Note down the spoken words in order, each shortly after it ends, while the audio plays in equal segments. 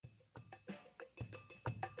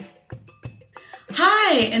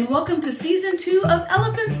Hi, and welcome to season 2 of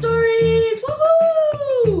Elephant Stories.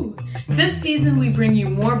 Woohoo! This season, we bring you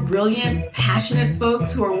more brilliant, passionate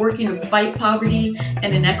folks who are working to fight poverty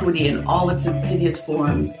and inequity in all its insidious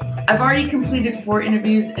forms. I've already completed 4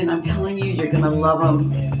 interviews, and I'm telling you, you're going to love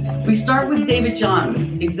them. We start with David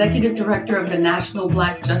Johns, Executive Director of the National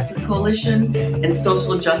Black Justice Coalition and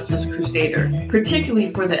Social Justice Crusader,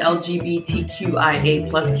 particularly for the LGBTQIA+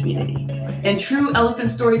 community. In true Elephant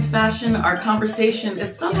Stories fashion, our conversation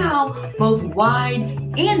is somehow both wide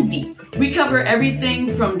and deep. We cover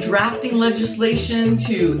everything from drafting legislation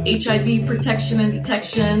to HIV protection and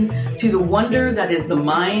detection to the wonder that is the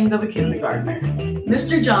mind of a kindergartner.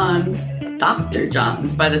 Mr. Johns, Dr.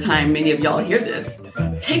 Johns, by the time many of y'all hear this,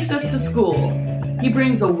 takes us to school. He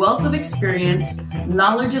brings a wealth of experience,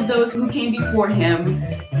 knowledge of those who came before him,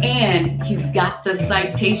 and he's got the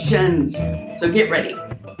citations. So get ready.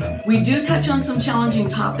 We do touch on some challenging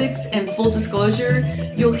topics, and full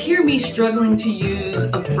disclosure, you'll hear me struggling to use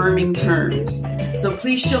affirming terms. So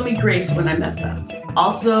please show me grace when I mess up.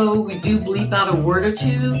 Also, we do bleep out a word or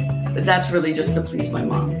two, but that's really just to please my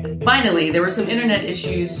mom. Finally, there were some internet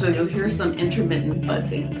issues, so you'll hear some intermittent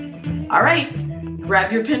buzzing. All right,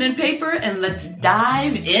 grab your pen and paper and let's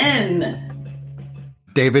dive in.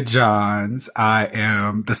 David Johns. I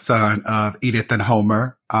am the son of Edith and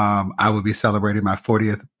Homer. I will be celebrating my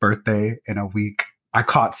 40th birthday in a week. I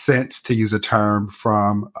caught sense, to use a term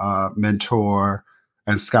from mentor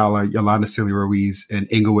and scholar Yolanda Celia Ruiz in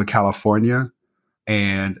Inglewood, California.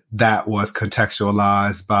 And that was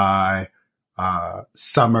contextualized by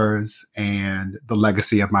summers and the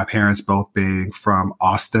legacy of my parents both being from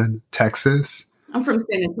Austin, Texas. I'm from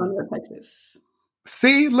San Antonio, Texas.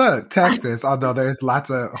 See, look, Texas, although there's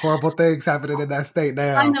lots of horrible things happening in that state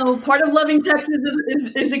now. I know. Part of loving Texas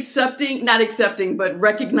is not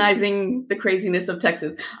recognizing the craziness of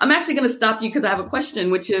Texas. I'm actually going to stop you because I have a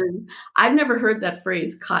question, which is, I've never heard that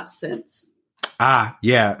phrase, caught sense.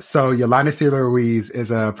 Yeah. So Yolanda Celia Ruiz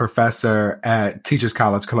is a professor at Teachers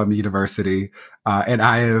College, Columbia University. And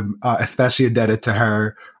I am especially indebted to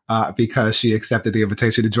her because she accepted the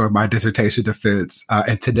invitation to join my dissertation defense.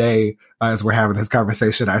 And today, as we're having this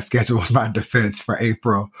conversation, I scheduled my defense for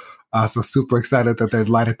April. So super excited that there's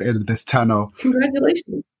light at the end of this tunnel.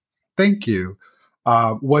 Congratulations. Thank you.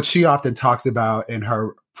 What she often talks about in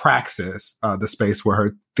her praxis, the space where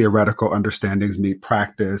her theoretical understandings meet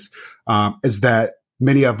practice, is that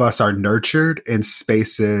many of us are nurtured in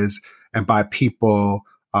spaces and by people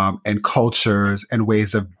and cultures and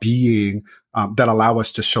ways of being that allow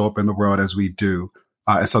us to show up in the world as we do.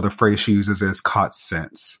 And so the phrase she uses is caught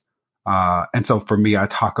sense. And so for me, I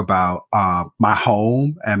talk about my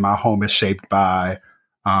home, and my home is shaped by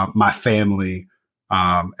my family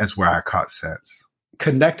as where I caught sense.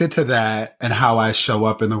 Connected to that and how I show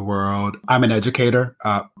up in the world, I'm an educator.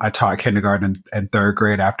 I taught kindergarten and 3rd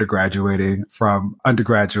grade after graduating from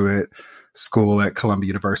undergraduate school at Columbia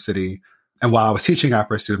University. And while I was teaching, I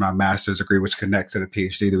pursued my master's degree, which connects to the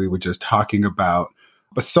PhD that we were just talking about.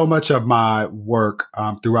 But so much of my work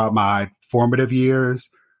throughout my formative years,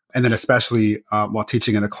 and then especially while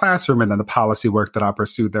teaching in the classroom and then the policy work that I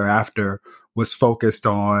pursued thereafter, was focused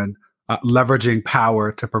on leveraging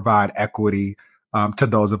power to provide equity to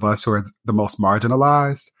those of us who are the most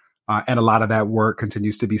marginalized. And a lot of that work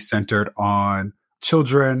continues to be centered on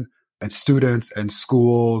children and students and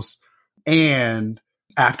schools. And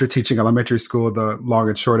after teaching elementary school, the long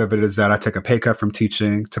and short of it is that I took a pay cut from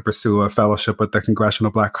teaching to pursue a fellowship with the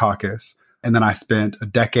Congressional Black Caucus. And then I spent a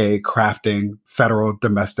decade crafting federal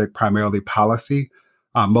domestic, primarily policy,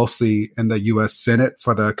 mostly in the U.S. Senate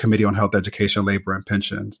for the Committee on Health, Education, Labor, and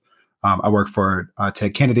Pensions. I worked for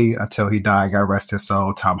Ted Kennedy until he died, God rest his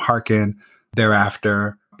soul, Tom Harkin.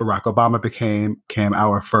 Thereafter, Barack Obama became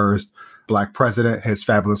our first Black president. His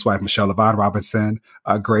fabulous wife, Michelle LaVaughn Robinson,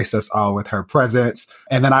 graced us all with her presence.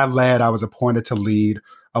 And then I was appointed to lead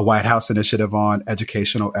a White House initiative on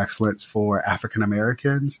educational excellence for African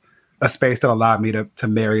Americans, a space that allowed me to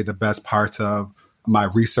marry the best parts of my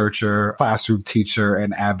researcher, classroom teacher,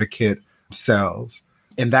 and advocate selves.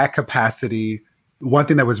 In that capacity, one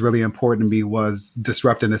thing that was really important to me was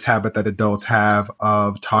disrupting this habit that adults have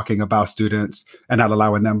of talking about students and not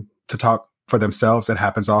allowing them to talk for themselves. It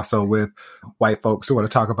happens also with white folks who want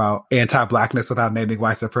to talk about anti-Blackness without naming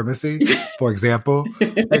white supremacy, for example.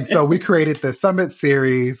 And so we created the Summit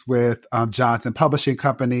series with Johnson Publishing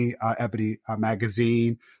Company, Ebony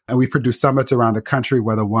Magazine, and we produce summits around the country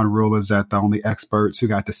where the one rule is that the only experts who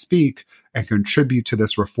got to speak and contribute to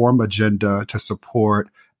this reform agenda to support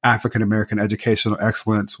African American educational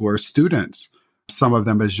excellence were students. some of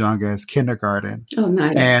them as young as kindergarten. Oh,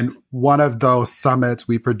 nice. And one of those summits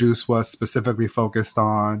we produced was specifically focused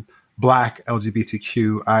on Black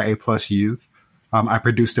LGBTQIA plus youth. I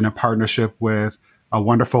produced it in partnership with a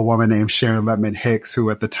wonderful woman named Sharon Letman Hicks, who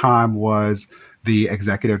at the time was the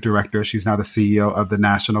executive director. She's now the CEO of the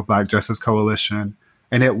National Black Justice Coalition.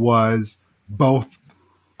 And it was both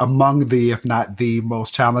among the, if not the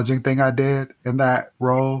most challenging thing I did in that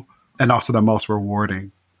role, and also the most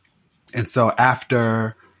rewarding. And so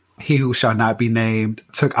after he who shall not be named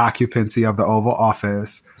took occupancy of the Oval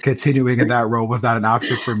Office, continuing in that role was not an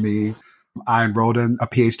option for me. I enrolled in a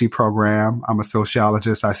PhD program. I'm a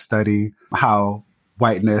sociologist. I study how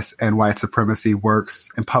whiteness and white supremacy works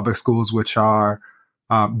in public schools, which are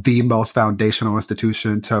the most foundational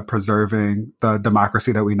institution to preserving the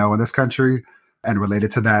democracy that we know in this country. And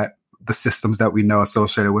related to that, the systems that we know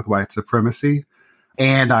associated with white supremacy.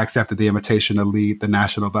 And I accepted the invitation to lead the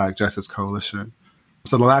National Black Justice Coalition.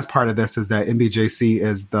 So the last part of this is that NBJC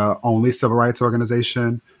is the only civil rights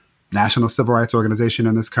organization, national civil rights organization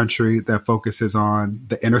in this country that focuses on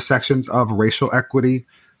the intersections of racial equity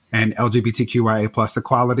and LGBTQIA plus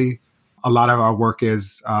equality. A lot of our work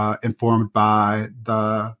is informed by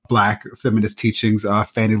the Black feminist teachings of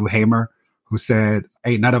Fannie Lou Hamer, who said,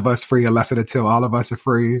 "Ain't none of us free unless and until all of us are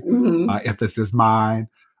free." Emphasis is mine.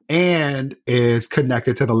 And is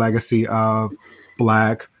connected to the legacy of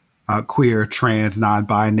Black, queer, trans,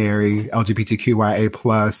 non-binary, LGBTQIA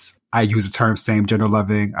plus. I use the term same gender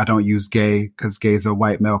loving. I don't use gay because gay is a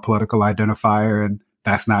white male political identifier, and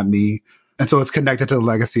that's not me. And so it's connected to the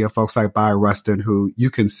legacy of folks like Bayard Rustin, who you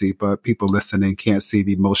can see, but people listening can't see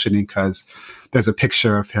me motioning because there's a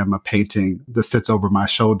picture of him, a painting that sits over my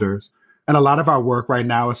shoulders. And a lot of our work right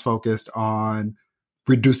now is focused on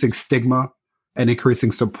reducing stigma and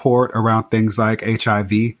increasing support around things like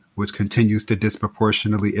HIV, which continues to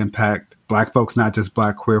disproportionately impact Black folks, not just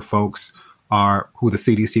Black queer folks, are who the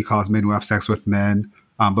CDC calls men who have sex with men,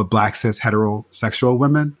 but Black cis heterosexual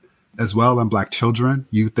women as well, and Black children,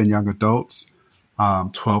 youth and young adults,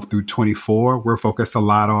 12 through 24. We're focused a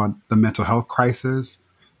lot on the mental health crisis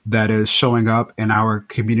that is showing up in our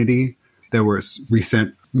community. There was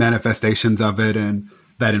recent manifestations of it, and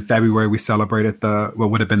that in February we celebrated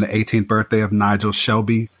what would have been the 18th birthday of Nigel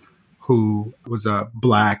Shelby, who was a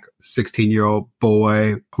Black 16-year-old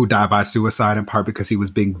boy who died by suicide in part because he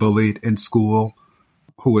was being bullied in school,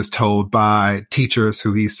 who was told by teachers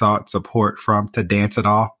who he sought support from to dance it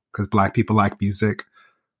off because Black people like music.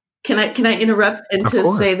 Can I interrupt and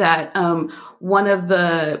to say that one of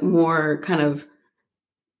the more kind of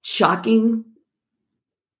shocking,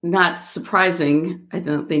 not surprising, I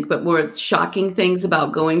don't think, but more shocking things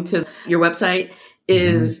about going to your website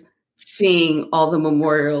is seeing all the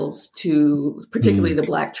memorials to particularly the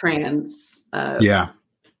Black trans. And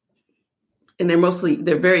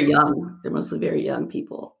they're very young. They're mostly very young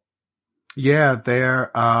people. Yeah,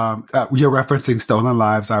 you're referencing Stolen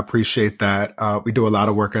Lives. I appreciate that. We do a lot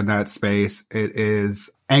of work in that space. It is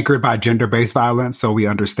anchored by gender-based violence. So we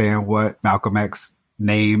understand what Malcolm X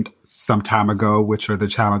named some time ago, which are the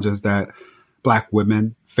challenges that Black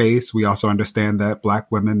women face. We also understand that Black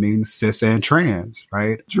women means cis and trans,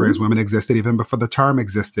 right? Trans women existed even before the term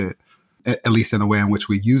existed, at least in the way in which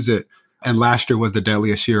we use it. And last year was the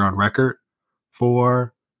deadliest year on record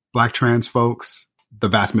for Black trans folks. The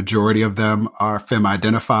vast majority of them are femme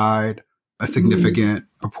identified, a significant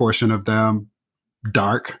proportion of them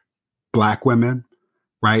dark Black women,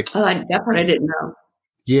 right? Oh, that part I didn't know.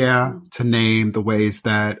 Yeah, to name the ways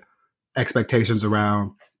that expectations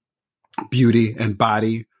around beauty and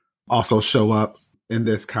body also show up in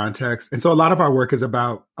this context. And so a lot of our work is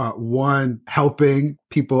about, one, helping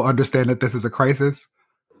people understand that this is a crisis,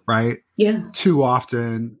 right? Yeah. Too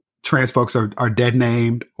often, trans folks are dead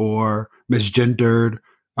named or misgendered,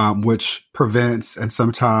 which prevents and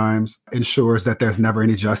sometimes ensures that there's never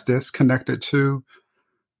any justice connected to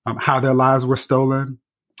how their lives were stolen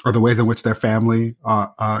or the ways in which their families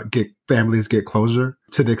get closure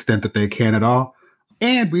to the extent that they can at all.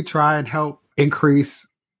 And we try and help increase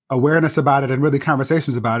awareness about it and really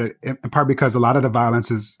conversations about it, in part because a lot of the violence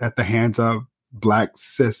is at the hands of Black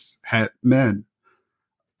cis het men.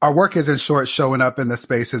 Our work is, in short, showing up in the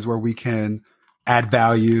spaces where we can add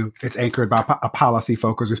value. It's anchored by a policy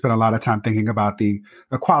focus. We spend a lot of time thinking about the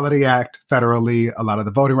Equality Act federally, a lot of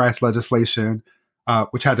the voting rights legislation,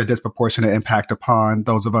 which has a disproportionate impact upon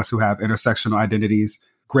those of us who have intersectional identities.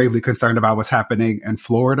 Gravely concerned about what's happening in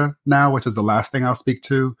Florida now, which is the last thing I'll speak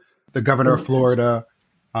to. The governor of Florida,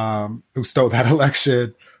 who stole that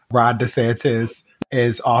election, Ron DeSantis,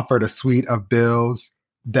 is offered a suite of bills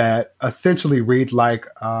that essentially read like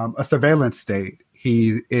a surveillance state.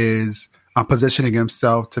 He is positioning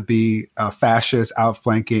himself to be a fascist,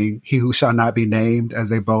 outflanking he who shall not be named, as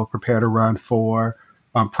they both prepare to run for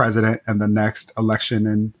president in the next election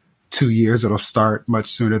in 2 years. It'll start much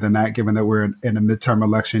sooner than that, given that we're in a midterm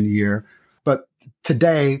election year. But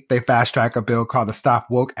today, they fast track a bill called the Stop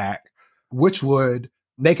Woke Act, which would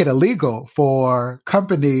make it illegal for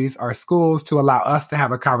companies or schools to allow us to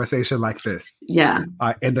have a conversation like this.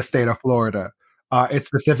 In the state of Florida. It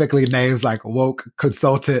specifically names like woke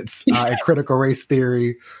consultants and critical race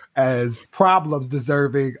theory as problems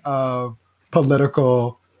deserving of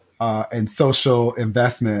political and social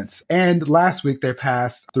investments. And last week they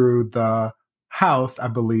passed through the House, I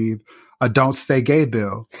believe, a Don't Say Gay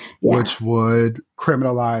bill, which would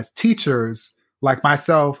criminalize teachers like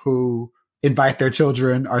myself who invite their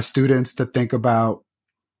children or students to think about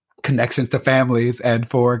connections to families, and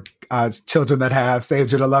for children that have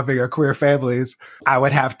same-gender loving or queer families, I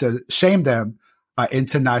would have to shame them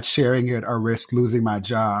into not sharing it or risk losing my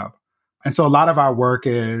job. And so a lot of our work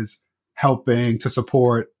is helping to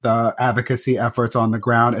support the advocacy efforts on the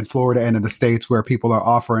ground in Florida and in the states where people are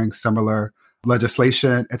offering similar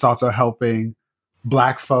legislation. It's also helping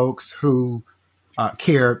Black folks who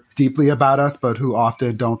care deeply about us, but who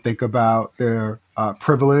often don't think about their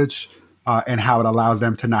privilege and how it allows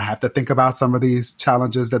them to not have to think about some of these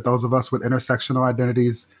challenges that those of us with intersectional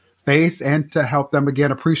identities face, and to help them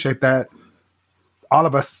again appreciate that all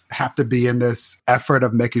of us have to be in this effort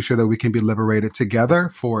of making sure that we can be liberated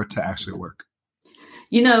together for it to actually work.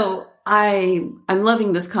 You know, I'm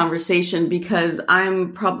loving this conversation because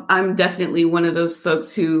I'm definitely one of those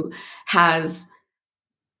folks who has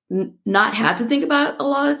not had to think about a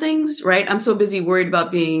lot of things, right? I'm so busy worried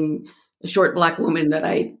about being a short Black woman that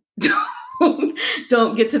I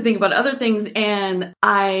don't get to think about other things. And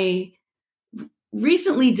I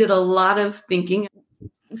recently did a lot of thinking,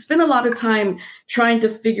 spent a lot of time trying to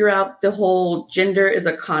figure out the whole gender is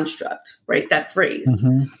a construct, right? That phrase.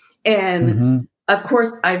 And of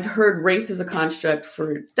course, I've heard race as a construct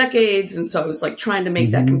for decades. And so I was like trying to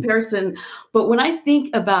make that comparison. But when I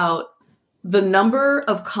think about the number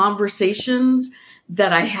of conversations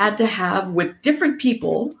that I had to have with different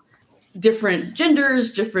people, different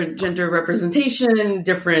genders, different gender representation,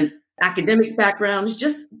 different academic backgrounds,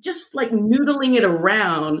 just like noodling it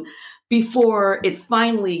around before it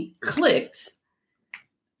finally clicked.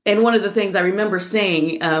 And one of the things I remember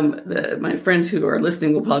saying, my friends who are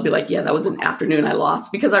listening will probably be like, yeah, that was an afternoon I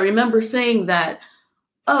lost, because I remember saying that,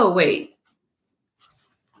 oh, wait,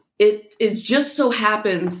 it just so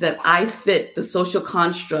happens that I fit the social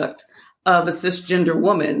construct of a cisgender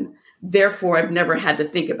woman. Therefore, I've never had to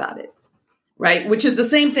think about it. Right. Which is the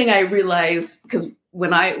same thing I realized, because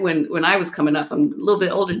when I was coming up, I'm a little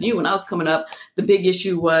bit older than you. When I was coming up, the big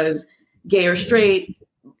issue was gay or straight,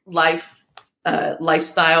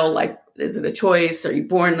 lifestyle. Like, is it a choice? Are you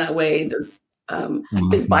born that way? Is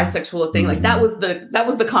bisexual a thing? Like that was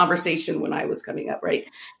the conversation when I was coming up. Right.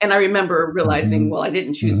 And I remember realizing, well, I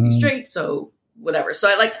didn't choose to be straight. So whatever.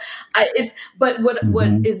 So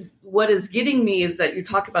what is getting me is that you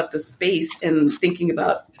talk about the space and thinking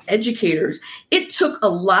about educators. It took a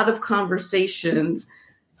lot of conversations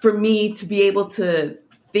for me to be able to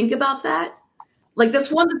think about that. Like, that's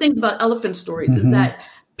one of the things about Elephant Stories is that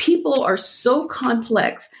people are so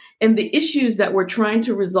complex and the issues that we're trying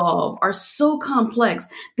to resolve are so complex.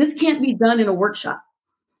 This can't be done in a workshop.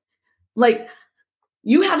 Like,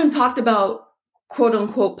 you haven't talked about quote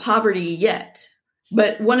unquote poverty yet.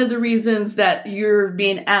 But one of the reasons that you're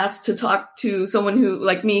being asked to talk to someone who,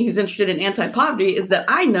 like me, who's interested in anti-poverty is that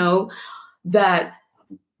I know that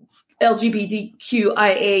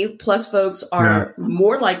LGBTQIA plus folks are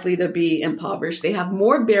more likely to be impoverished. They have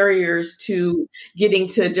more barriers to getting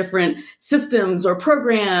to different systems or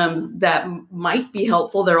programs that might be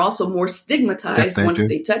helpful. They're also more stigmatized once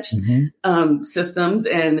they touch systems,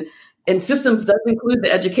 and systems does include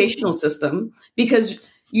the educational system, because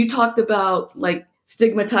you talked about like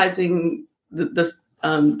stigmatizing the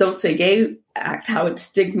Don't Say Gay Act, how it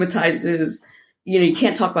stigmatizes, you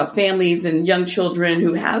can't talk about families and young children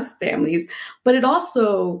who have families, but it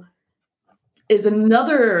also is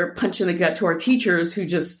another punch in the gut to our teachers who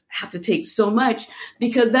just have to take so much,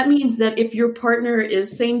 because that means that if your partner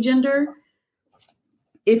is same gender,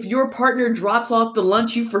 if your partner drops off the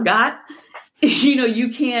lunch you forgot,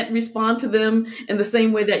 you can't respond to them in the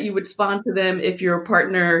same way that you would respond to them if you're a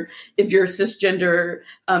partner, if you're a cisgender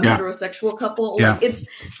heterosexual couple. Like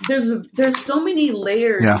there's so many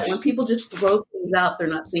layers that when people just throw things out, they're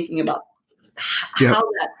not thinking about how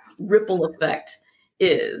that ripple effect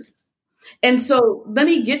is. And so let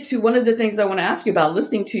me get to one of the things I want to ask you about,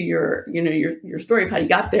 listening to your story of how you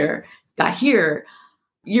got here.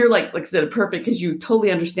 you're like I said, perfect because you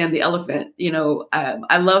totally understand the elephant.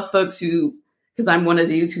 I love folks because I'm one of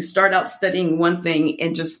these who start out studying one thing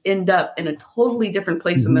and just end up in a totally different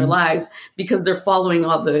place in their lives because they're following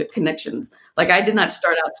all the connections. Like I did not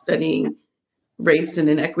start out studying race and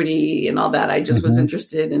inequity and all that. I just was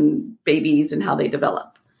interested in babies and how they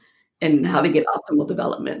develop and how they get optimal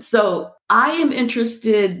development. So I am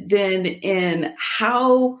interested then in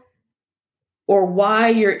how or why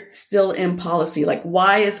you're still in policy. Like,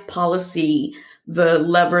 why is policy the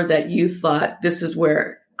lever that you thought this is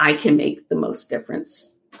where I can make the most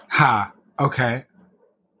difference? Okay.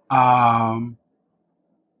 I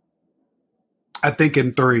think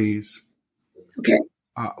in threes. Okay.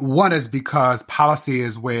 One is because policy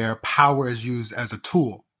is where power is used as a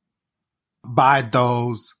tool by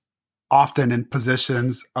those often in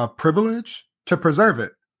positions of privilege to preserve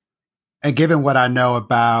it. And given what I know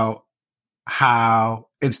about how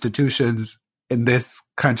institutions in this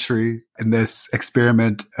country, in this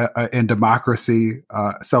experiment in democracy,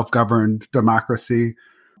 self-governed democracy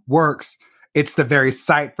works, it's the very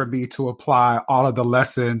site for me to apply all of the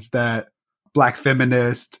lessons that Black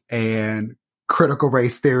feminists and critical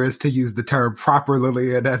race theorists, to use the term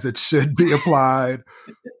properly and as it should be applied.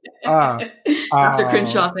 Dr.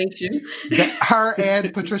 Crenshaw, thank you. Her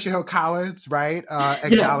and Patricia Hill Collins, right?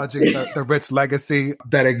 Acknowledging the rich legacy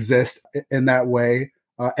that exists in that way.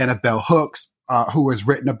 And Bell Hooks, who has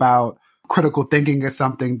written about critical thinking as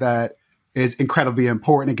something that is incredibly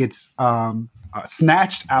important. It gets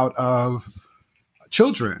snatched out of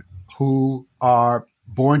children who are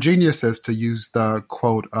born geniuses, to use the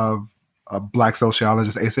quote of Black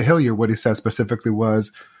sociologist Asa Hilliard. What he said specifically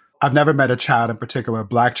was, I've never met a child, in particular a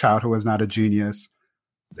Black child, who is not a genius.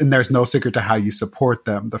 And there's no secret to how you support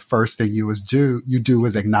them. The first thing you do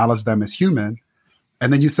is acknowledge them as human,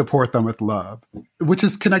 and then you support them with love, which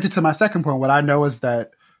is connected to my second point. What I know is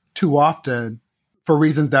that too often, for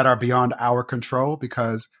reasons that are beyond our control,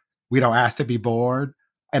 because we don't ask to be born,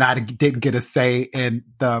 and I didn't get a say in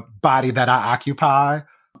the body that I occupy,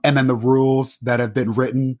 and then the rules that have been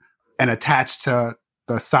written and attached to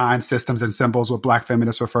the signs, systems, and symbols, what Black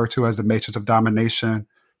feminists refer to as the matrix of domination,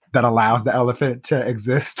 that allows the elephant to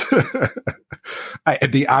exist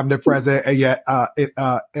and be omnipresent and yet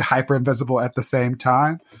hyper invisible at the same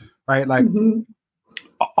time, right? Like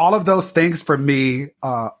all of those things for me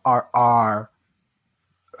are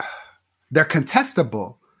they're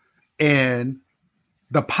contestable in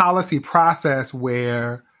the policy process,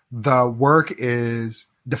 where the work is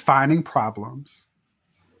defining problems,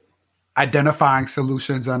 identifying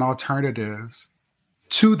solutions and alternatives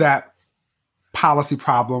to that policy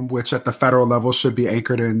problem, which at the federal level should be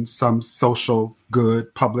anchored in some social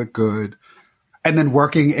good, public good, and then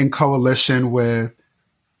working in coalition with,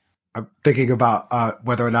 I'm thinking about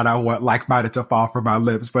whether or not I want like-minded to fall from my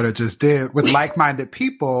lips, but it just did, with like-minded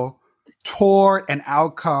people toward an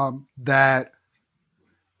outcome that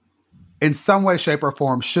in some way, shape, or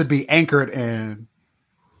form should be anchored in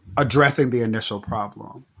addressing the initial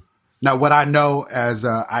problem. Now, what I know as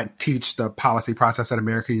I teach the policy process at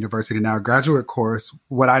American University now, a graduate course,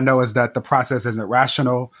 what I know is that the process isn't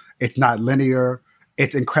rational, it's not linear,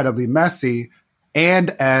 it's incredibly messy.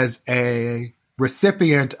 And as a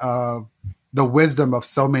recipient of the wisdom of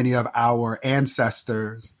so many of our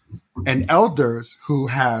ancestors and elders who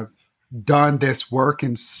have done this work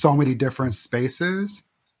in so many different spaces,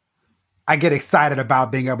 I get excited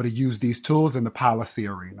about being able to use these tools in the policy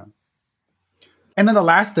arena. And then the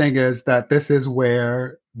last thing is that this is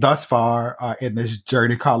where, thus far in this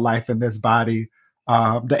journey called life in this body,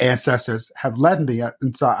 the ancestors have led me.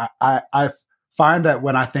 And so I find that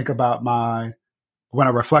when I think about when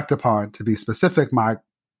I reflect upon, to be specific, my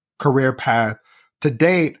career path to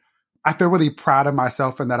date, I feel really proud of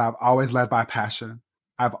myself in that I've always led by passion.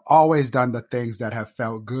 I've always done the things that have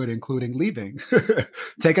felt good, including leaving,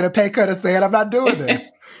 taking a pay cut and saying, I'm not doing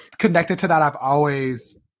this. Connected to that, I've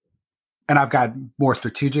always, and I've gotten more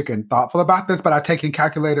strategic and thoughtful about this, but I've taken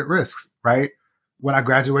calculated risks, right? When I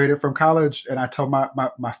graduated from college and I told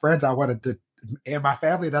my friends I wanted to, and my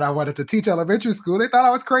family, that I wanted to teach elementary school, they thought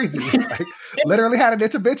I was crazy. Like, literally had an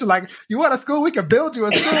intervention, like, you want a school? We can build you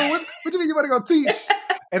a school. What do you mean you want to go teach?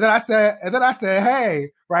 And then I said,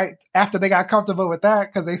 hey, right, after they got comfortable with that,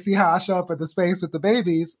 because they see how I show up in the space with the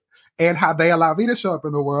babies and how they allow me to show up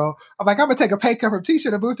in the world, I'm like, I'm going to take a pay cut from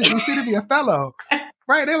teaching and move to DC to be a fellow.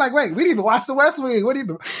 Right? They're like, wait, we didn't even watch The West Wing. What do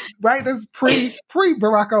you, right? This is pre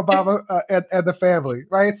Barack Obama and the family,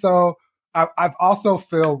 right? So I've also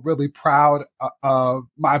feel really proud of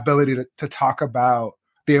my ability to talk about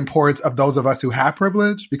the importance of those of us who have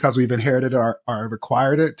privilege, because we've inherited or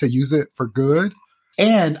required it, to use it for good.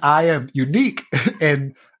 And I am unique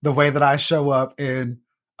in the way that I show up in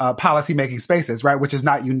policymaking spaces, right? Which is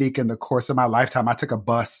not unique in the course of my lifetime. I took a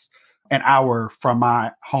bus an hour from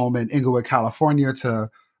my home in Inglewood, California to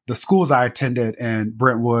the schools I attended in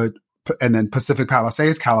Brentwood and then Pacific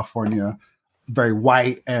Palisades, California, very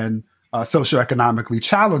white and socioeconomically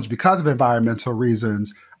challenged because of environmental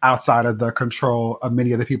reasons outside of the control of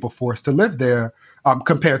many of the people forced to live there,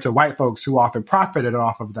 compared to white folks who often profited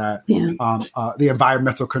off of that, the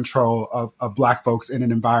environmental control of Black folks in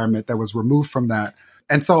an environment that was removed from that.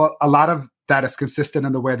 And so a lot of that is consistent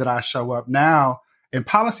in the way that I show up now in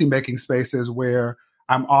policymaking spaces where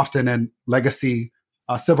I'm often in legacy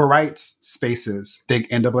civil rights spaces. Think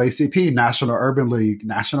NAACP, National Urban League,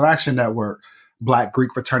 National Action Network, Black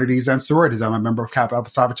Greek fraternities and sororities. I'm a member of Kappa Alpha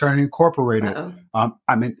Psi Fraternity Incorporated.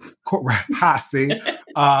 I'm in see,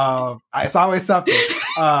 it's always something,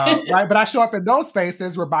 right? But I show up in those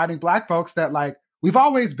spaces reminding Black folks that like we've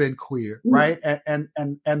always been queer, right? And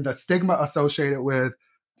the stigma associated with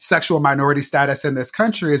sexual minority status in this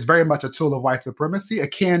country is very much a tool of white supremacy,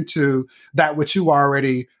 akin to that which you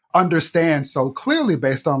already understand so clearly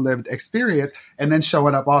based on lived experience, and then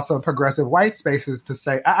showing up also in progressive white spaces to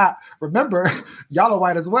say, remember, y'all are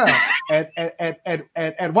white as well.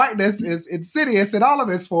 And whiteness is insidious in all of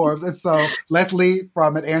its forms. And so let's lead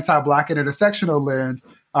from an anti-Black and intersectional lens,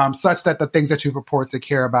 such that the things that you purport to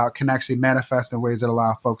care about can actually manifest in ways that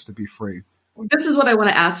allow folks to be free. This is what I want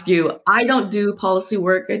to ask you. I don't do policy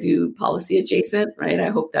work. I do policy adjacent, right? I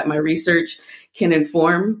hope that my research can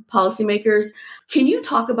inform policymakers. Can you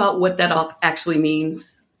talk about what that actually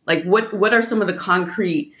means? Like what are some of the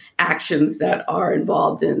concrete actions that are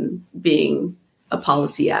involved in being a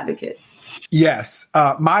policy advocate? Yes.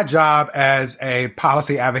 My job as a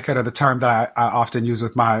policy advocate, or the term that I often use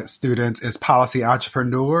with my students is policy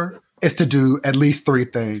entrepreneur, is to do at least three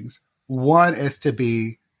things. One is to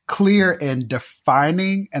be clear in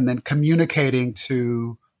defining and then communicating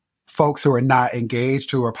to folks who are not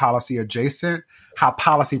engaged, who are policy adjacent, how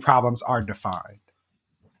policy problems are defined,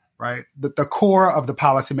 right? The core of the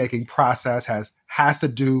policymaking process has to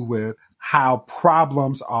do with how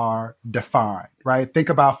problems are defined, right? Think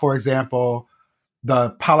about, for example, the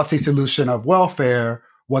policy solution of welfare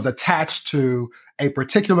was attached to a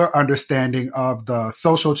particular understanding of the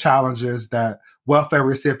social challenges that welfare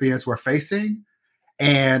recipients were facing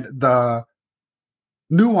and the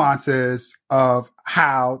nuances of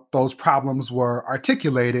how those problems were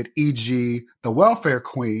articulated, e.g., the welfare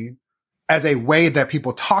queen, as a way that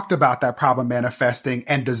people talked about that problem manifesting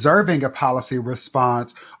and deserving a policy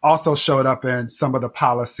response, also showed up in some of the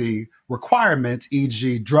policy requirements,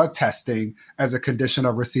 e.g., drug testing as a condition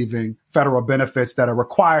of receiving federal benefits that are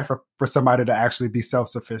required for somebody to actually be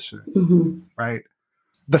self-sufficient, right?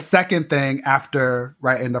 The second thing after,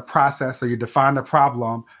 right, in the process, so you define the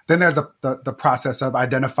problem, then there's the process of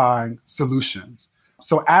identifying solutions.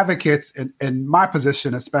 So advocates in my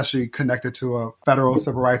position, especially connected to a federal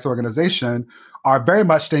civil rights organization, are very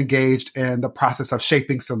much engaged in the process of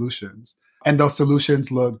shaping solutions. And those solutions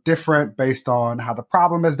look different based on how the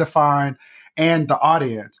problem is defined and the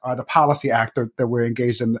audience or the policy actor that we're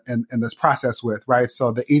engaged in this process with, right?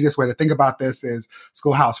 So the easiest way to think about this is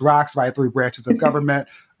Schoolhouse Rocks, right? 3 branches of government.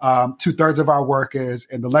 2/3 of our work is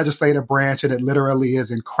in the legislative branch, and it literally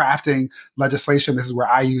is in crafting legislation. This is where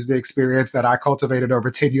I use the experience that I cultivated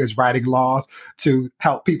over 10 years writing laws to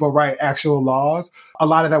help people write actual laws. A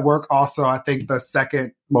lot of that work also, I think the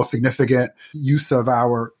second most significant use of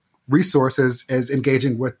our resources is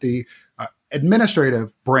engaging with the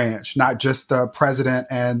administrative branch, not just the president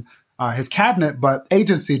and his cabinet, but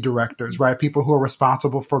agency directors, right? People who are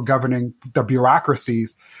responsible for governing the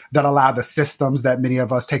bureaucracies that allow the systems that many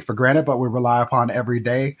of us take for granted, but we rely upon every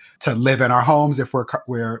day to live in our homes if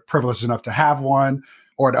we're privileged enough to have one,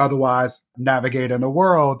 or to otherwise navigate in the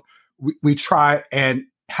world. We try and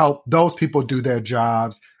help those people do their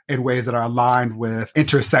jobs in ways that are aligned with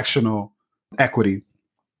intersectional equity.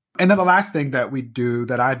 And then the last thing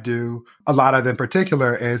that I do a lot of in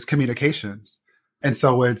particular is communications. And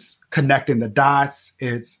so it's connecting the dots.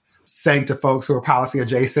 It's saying to folks who are policy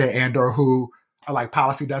adjacent and or who are like,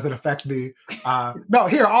 policy doesn't affect me. No,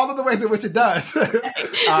 here are all of the ways in which it does.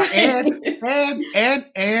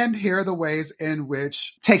 And here are the ways in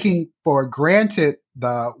which taking for granted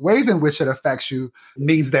the ways in which it affects you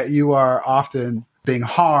means that you are often being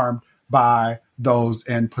harmed by those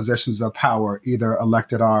in positions of power, either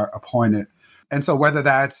elected or appointed. And so whether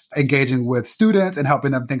that's engaging with students and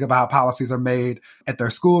helping them think about how policies are made at their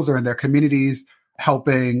schools or in their communities,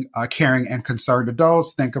 helping caring and concerned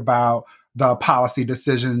adults think about the policy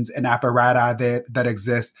decisions and apparatus that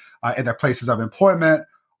exist in their places of employment,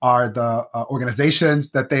 are the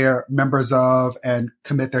organizations that they are members of and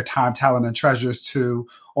commit their time, talent, and treasures to,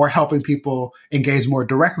 or helping people engage more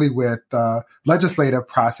directly with the legislative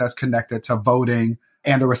process connected to voting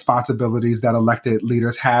and the responsibilities that elected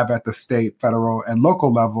leaders have at the state, federal, and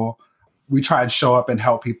local level. We try and show up and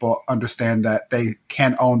help people understand that they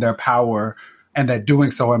can own their power and that doing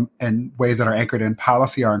so in ways that are anchored in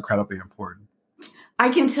policy are incredibly important. I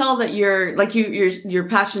can tell that your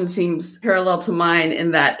passion seems parallel to mine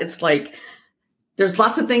in that it's like there's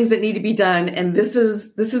lots of things that need to be done, and this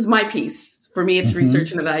is my piece. For me, it's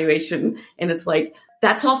research and evaluation, and it's like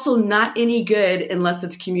that's also not any good unless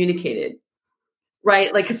it's communicated,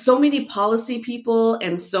 right? Like so many policy people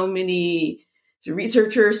and so many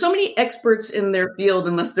researchers, so many experts in their field,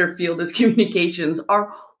 unless their field is communications,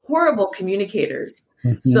 are horrible communicators.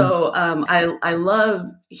 So I love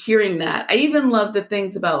hearing that. I even love the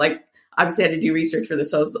things about, like, obviously I had to do research for this,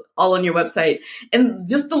 so I was all on your website. And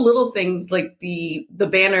just the little things like the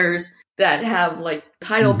banners that have like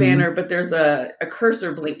title banner, but there's a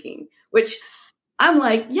cursor blinking, which I'm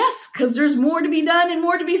like, yes, because there's more to be done and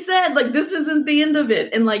more to be said. Like, this isn't the end of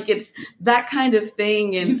it. And like, it's that kind of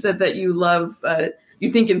thing. And you said that you love, you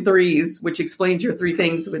think in threes, which explains your 3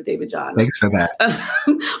 things with David John. Thanks for that.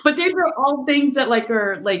 But these are all things that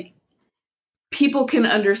are people can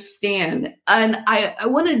understand. And I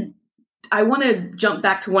want to jump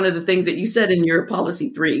back to one of the things that you said in your policy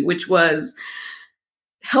 3, which was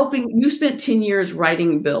helping. You spent 10 years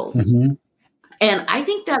writing bills. And I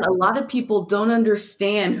think that a lot of people don't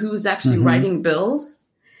understand who's actually writing bills.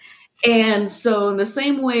 And so in the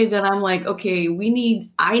same way that I'm like, okay,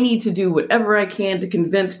 I need to do whatever I can to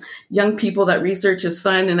convince young people that research is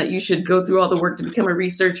fun and that you should go through all the work to become a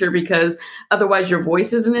researcher because otherwise your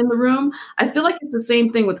voice isn't in the room. I feel like it's the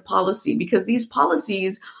same thing with policy, because these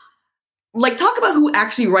policies, like, talk about who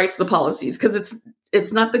actually writes the policies, because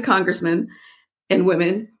it's not the congressmen and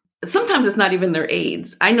women. Sometimes it's not even their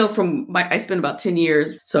aides. I know I spent about 10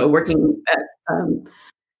 years working at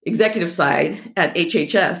executive side at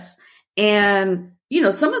HHS. And,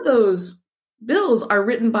 some of those bills are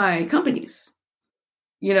written by companies.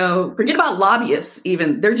 Forget about lobbyists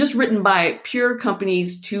even. They're just written by pure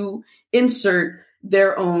companies to insert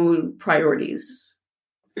their own priorities.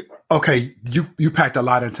 Okay, you packed a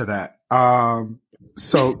lot into that.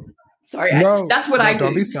 So sorry, that's what I do.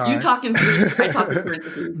 Don't be sorry. You talk in threes, I talk in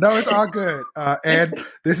parentheses. No, it's all good. And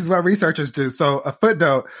this is what researchers do. So a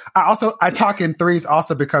footnote, I talk in threes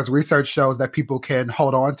also because research shows that people can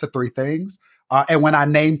hold on to 3 things. And when I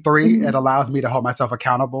name 3, it allows me to hold myself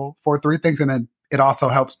accountable for 3 things. And then it also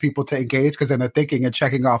helps people to engage because then they're thinking and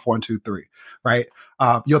checking off 1, 2, 3, right?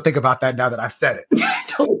 You'll think about that now that I've said it.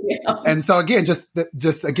 Totally. And so again,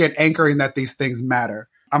 just again, anchoring that these things matter.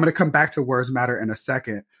 I'm going to come back to words matter in a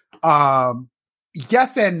second.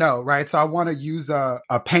 Yes and no, right? So I want to use a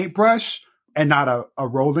paintbrush and not a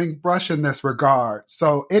rolling brush in this regard.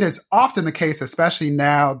 So it is often the case, especially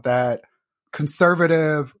now, that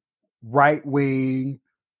conservative right-wing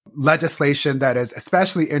legislation that is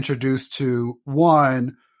especially introduced to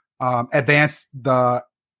advance the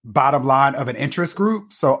bottom line of an interest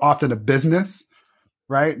group. So often a business,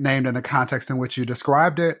 right? Named in the context in which you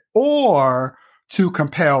described it, or to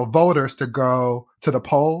compel voters to go to the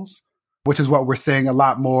polls, which is what we're seeing a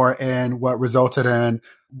lot more in what resulted in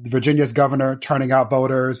Virginia's governor turning out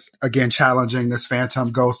voters, again, challenging this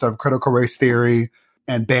phantom ghost of critical race theory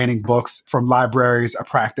and banning books from libraries, a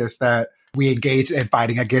practice that we engaged in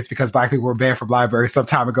fighting against because Black people were banned from libraries some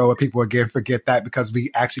time ago, and people again forget that because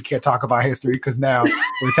we actually can't talk about history because now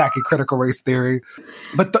we're attacking critical race theory.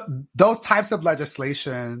 But those types of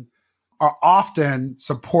legislation are often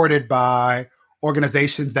supported by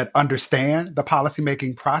organizations that understand the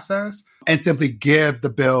policymaking process and simply give the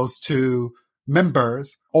bills to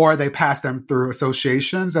members, or they pass them through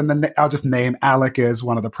associations. And then I'll just name ALEC as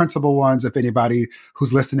one of the principal ones. If anybody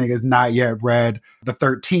who's listening has not yet read The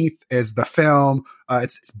 13th, is the film.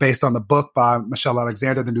 It's based on the book by Michelle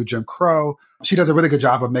Alexander, The New Jim Crow. She does a really good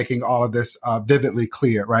job of making all of this vividly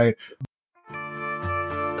clear, right?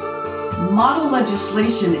 Model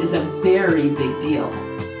legislation is a very big deal.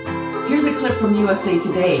 Here's a clip from USA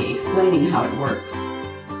Today explaining how it works.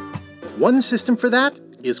 One system for that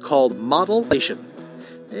is called model legislation.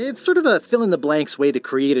 It's sort of a fill-in-the-blanks way to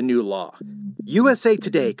create a new law. USA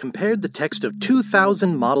Today compared the text of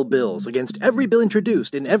 2,000 model bills against every bill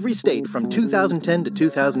introduced in every state from 2010 to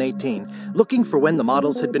 2018, looking for when the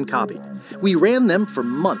models had been copied. We ran them for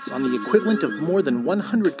months on the equivalent of more than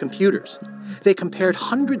 100 computers. They compared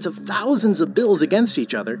hundreds of thousands of bills against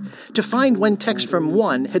each other to find when text from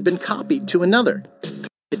one had been copied to another.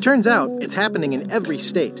 It turns out it's happening in every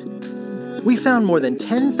state. We found more than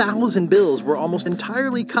 10,000 bills were almost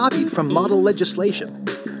entirely copied from model legislation.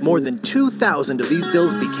 More than 2,000 of these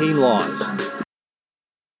bills became laws.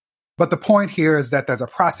 But the point here is that there's a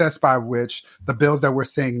process by which the bills that we're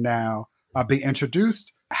seeing now being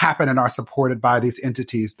introduced happen and are supported by these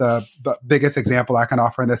entities. The biggest example I can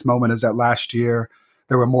offer in this moment is that last year,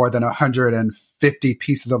 there were more than 150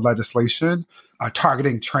 pieces of legislation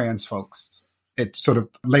targeting trans folks. It sort of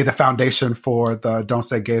laid the foundation for the Don't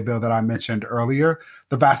Say Gay bill that I mentioned earlier.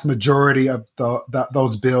 The vast majority of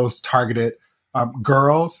those bills targeted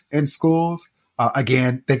girls in schools.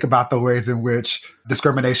 Again, think about the ways in which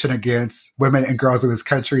discrimination against women and girls in this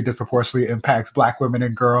country disproportionately impacts Black women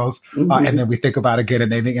and girls. Mm-hmm. And then we think about, again,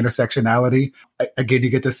 naming intersectionality. Again, you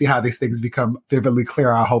get to see how these things become vividly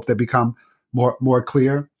clear. I hope they become more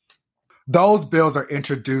clear. Those bills are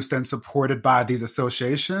introduced and supported by these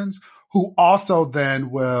associations who also then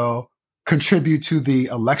will contribute to the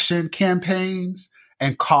election campaigns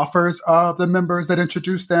and coffers of the members that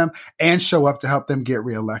introduce them and show up to help them get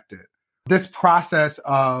reelected. This process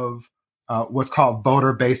of what's called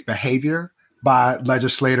voter-based behavior by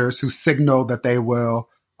legislators who signal that they will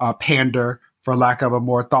pander, for lack of a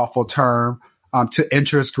more thoughtful term, to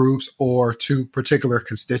interest groups or to particular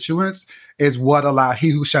constituents is what allowed he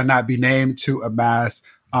who shall not be named to amass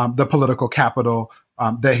the political capital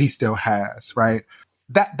that he still has, right?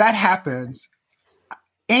 That happens.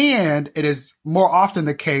 And it is more often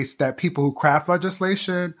the case that people who craft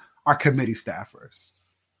legislation are committee staffers.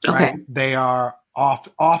 Right? Okay. They are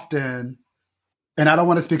often, and I don't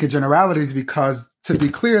want to speak in generalities because, to be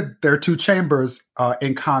clear, there are two chambers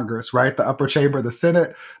in Congress, right? The upper chamber, the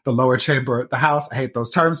Senate, the lower chamber, the House. I hate those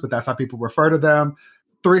terms, but that's how people refer to them.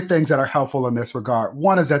 Three things that are helpful in this regard.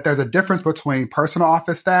 One is that there's a difference between personal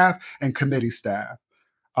office staff and committee staff.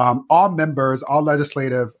 All members, all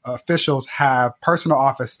legislative officials have personal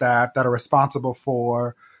office staff that are responsible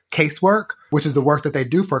for casework, which is the work that they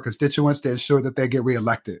do for constituents to ensure that they get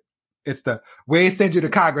reelected. It's we ain't send you to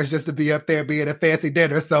Congress just to be up there being a fancy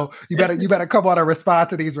dinner. So you better come on and respond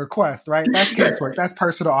to these requests, right? That's casework. That's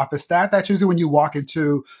personal office staff. That's usually when you walk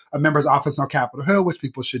into a member's office on Capitol Hill, which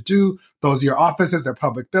people should do. Those are your offices. They're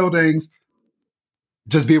public buildings.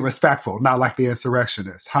 Just be respectful, not like the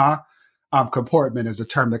insurrectionists, huh? Comportment is a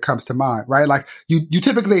term that comes to mind, right? Like you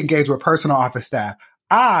typically engage with personal office staff.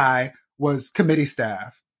 I was committee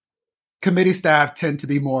staff. Committee staff tend to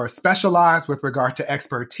be more specialized with regard to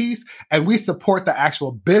expertise, and we support the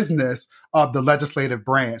actual business of the legislative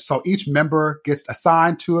branch. So each member gets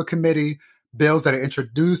assigned to a committee. Bills that are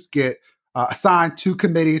introduced get assigned to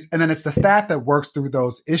committees, and then it's the staff that works through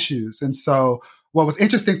those issues. And so what was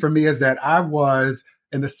interesting for me is that I was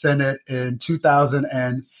in the Senate in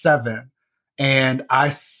 2007, and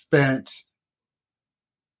I spent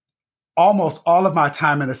almost all of my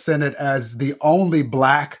time in the Senate as the only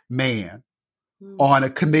Black man on a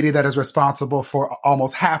committee that is responsible for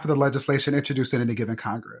almost half of the legislation introduced in any given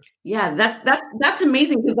Congress. Yeah, that's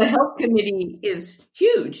amazing because the Health Committee is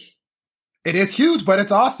huge. It is huge, but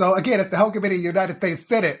it's also, again, it's the Health Committee of the United States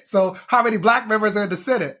Senate. So how many Black members are in the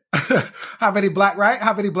Senate? How many Black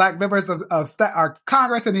members of staff, our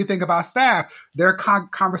Congress? And you think about staff, there are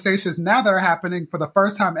conversations now that are happening for the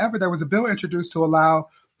first time ever. There was a bill introduced to allow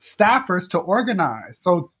staffers to organize.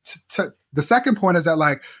 So the second point is that,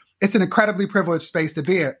 like, it's an incredibly privileged space to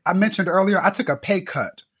be in. I mentioned earlier, I took a pay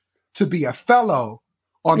cut to be a fellow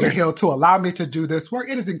on the Hill to allow me to do this work.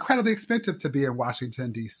 It is incredibly expensive to be in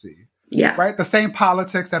Washington, D.C. Yeah. Right? The same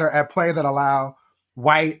politics that are at play that allow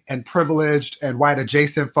white and privileged and white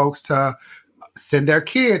adjacent folks to send their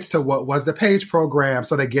kids to what was the PAGE program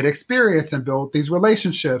so they get experience and build these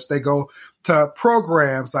relationships. They go to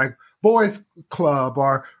programs like Boys Club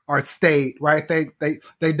or state, right?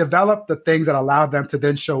 They develop the things that allow them to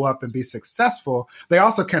then show up and be successful. They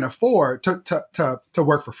also can afford to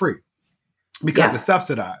work for free because it's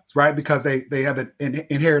subsidized, right? Because they have an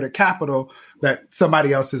inherited capital that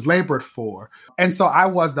somebody else has labored for. And so I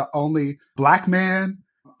was the only Black man.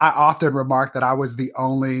 I often remark that I was the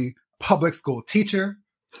only public school teacher.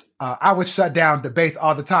 I would shut down debates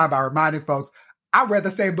all the time by reminding folks, I read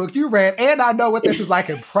the same book you read, and I know what this is like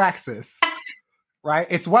in praxis, right?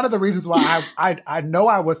 It's one of the reasons why I know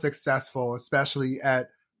I was successful, especially at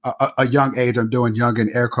a young age. I'm doing young in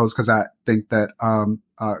air quotes because I think that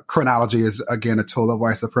chronology is, again, a tool of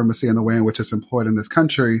white supremacy in the way in which it's employed in this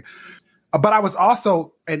country. But I was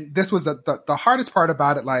also, and this was the hardest part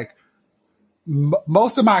about it, like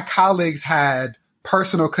most of my colleagues had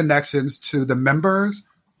personal connections to the members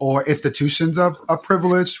or institutions of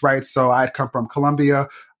privilege, right? So I'd come from Columbia,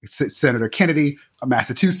 Senator Kennedy,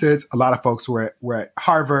 Massachusetts. A lot of folks were at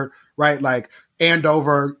Harvard, right? Like,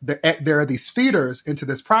 there are these feeders into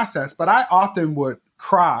this process, but I often would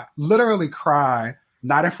cry, literally cry,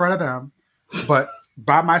 not in front of them, but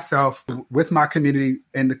by myself with my community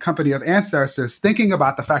in the company of ancestors, thinking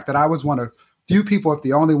about the fact that I was one of few people, if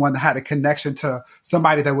the only one, that had a connection to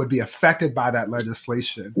somebody that would be affected by that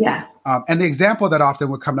legislation. Yeah. And the example that often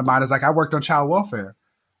would come to mind is like, I worked on child welfare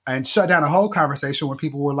and shut down a whole conversation when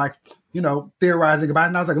people were like, theorizing about it.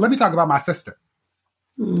 And I was like, let me talk about my sister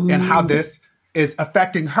and how this is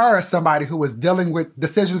affecting her as somebody who is dealing with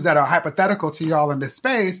decisions that are hypothetical to y'all in this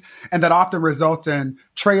space and that often result in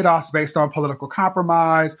trade-offs based on political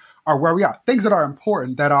compromise or where we are. Things that are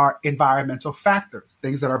important, that are environmental factors,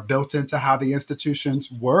 things that are built into how the institutions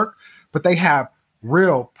work, but they have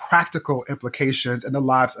real practical implications in the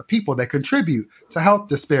lives of people. They contribute to health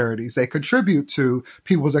disparities. They contribute to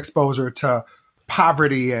people's exposure to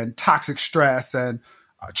poverty and toxic stress and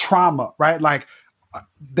trauma, right? Like,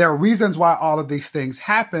 there are reasons why all of these things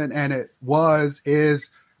happen, and is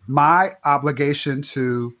my obligation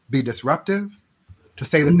to be disruptive, to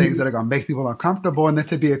say the things that are going to make people uncomfortable, and then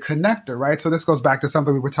to be a connector, right? So this goes back to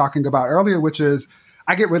something we were talking about earlier, which is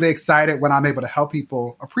I get really excited when I'm able to help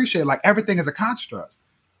people appreciate like everything is a construct.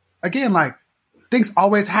 Again, like things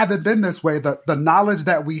always haven't been this way. The knowledge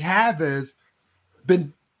that we have has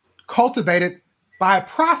been cultivated by a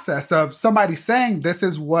process of somebody saying this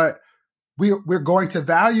is what we're going to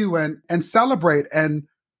value and celebrate. And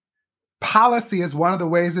policy is one of the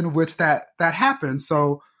ways in which that happens.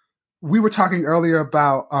 So we were talking earlier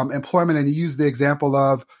about employment, and you used the example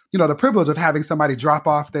of, the privilege of having somebody drop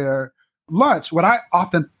off their lunch. What I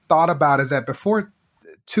often thought about is that before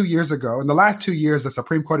 2 years ago, in the last 2 years, the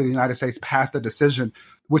Supreme Court of the United States passed a decision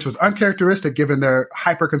which was uncharacteristic given their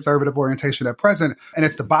hyper-conservative orientation at present, and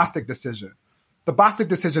it's the Bostock decision. The Bostock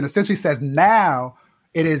decision essentially says now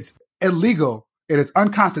it is illegal, it is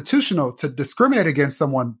unconstitutional to discriminate against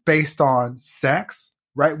someone based on sex,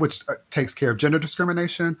 right, which takes care of gender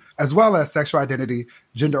discrimination, as well as sexual identity,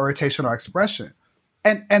 gender orientation, or expression.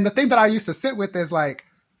 And the thing that I used to sit with is like,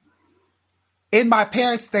 in my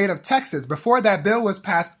parents' state of Texas, before that bill was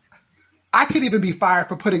passed, I could even be fired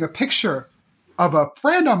for putting a picture of a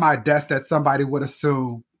friend on my desk that somebody would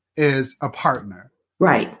assume is a partner.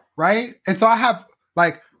 Right. Right. And so I have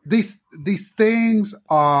like these things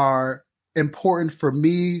are important for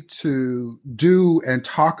me to do and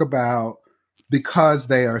talk about because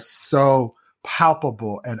they are so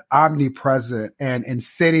palpable and omnipresent and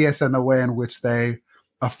insidious in the way in which they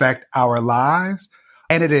affect our lives.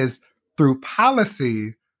 And it is through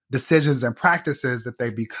policy decisions and practices that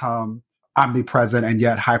they become omnipresent and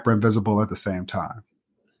yet hyper invisible at the same time.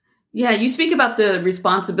 Yeah, you speak about the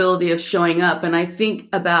responsibility of showing up. And I think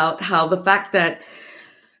about how the fact that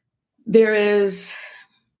there is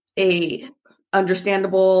a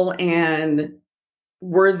understandable and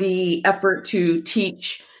worthy effort to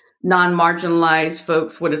teach non-marginalized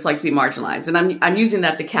folks what it's like to be marginalized. And I'm using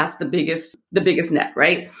that to cast the biggest net,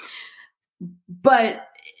 right? But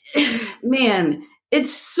man,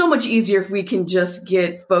 it's so much easier if we can just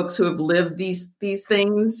get folks who have lived these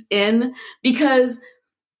things in, because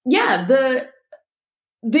yeah, the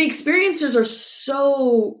experiences are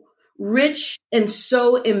so rich and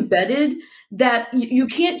so embedded that you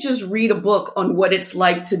can't just read a book on what it's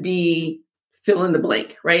like to be fill in the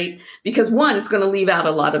blank, right? Because one, it's going to leave out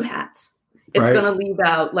a lot of hats. It's going to leave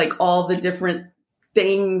out like all the different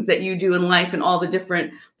things that you do in life and all the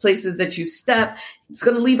different places that you step. It's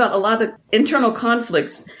going to leave out a lot of internal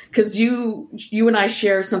conflicts because you and I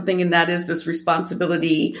share something, and that is this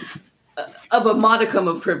responsibility of a modicum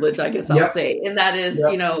of privilege, I guess I'll say. And that is,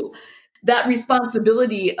 that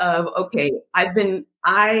responsibility of, okay,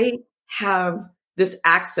 I have this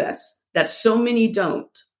access that so many don't.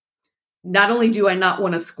 Not only do I not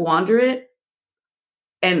want to squander it,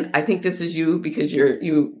 and I think this is you because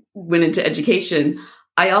you went into education,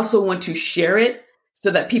 I also want to share it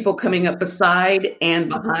so that people coming up beside and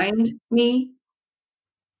behind me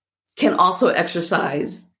can also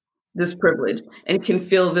exercise this privilege and can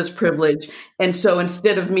feel this privilege. And so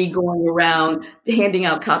instead of me going around handing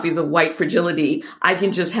out copies of White Fragility, I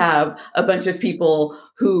can just have a bunch of people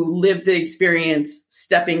who lived the experience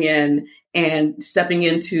stepping in and stepping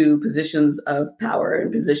into positions of power and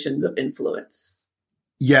positions of influence.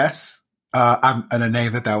 Yes, I'm an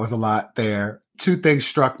name that was a lot there. Two things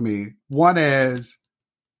struck me. One is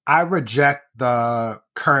I reject the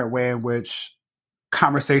current way in which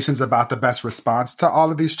conversations about the best response to all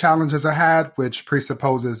of these challenges are had, which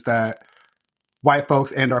presupposes that white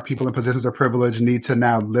folks and our people in positions of privilege need to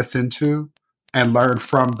now listen to and learn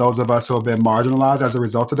from those of us who have been marginalized as a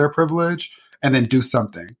result of their privilege, and then do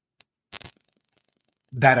something.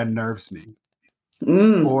 that unnerves me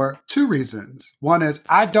Mm. for two reasons. One is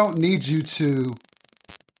I don't need you to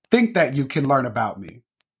think that you can learn about me.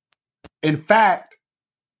 In fact,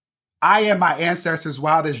 I am my ancestors'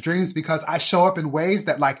 wildest dreams because I show up in ways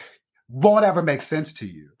that like won't ever make sense to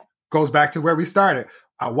you. Goes back to where we started.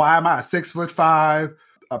 Why am I a 6'5",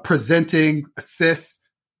 presenting cis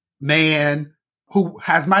man who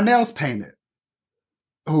has my nails painted,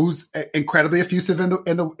 who's incredibly effusive in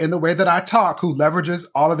the way that I talk, who leverages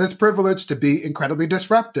all of this privilege to be incredibly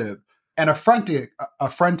disruptive and affrontive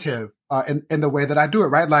in the way that I do it,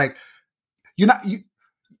 right? Like, you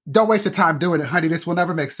don't waste your time doing it, honey. This will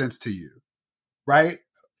never make sense to you, right?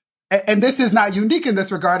 And this is not unique in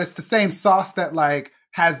this regard. It's the same sauce that like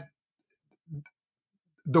has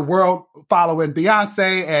the world following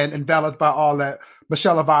Beyonce and enveloped by all that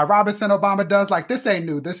Michelle LaVar Robinson Obama does. Like, this ain't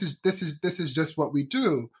new. This is just what we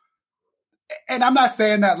do. And I'm not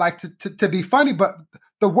saying that like to be funny, but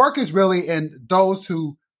the work is really in those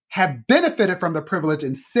who have benefited from the privilege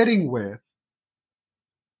in sitting with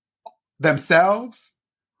themselves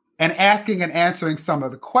and asking and answering some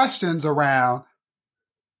of the questions around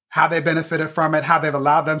how they benefited from it, how they've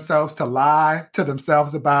allowed themselves to lie to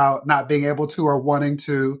themselves about not being able to or wanting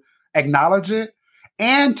to acknowledge it,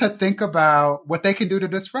 and to think about what they can do to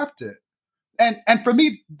disrupt it. And for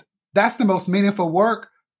me, that's the most meaningful work,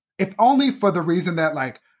 if only for the reason that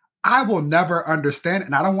like I will never understand,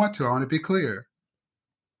 and I don't want to, I want to be clear,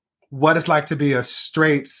 what it's like to be a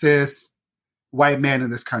straight, cis, white man in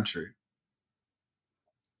this country.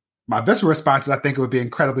 My visceral response is I think it would be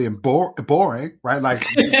incredibly boring, right? Like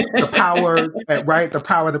the power, right? The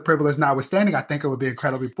power, the privilege notwithstanding, I think it would be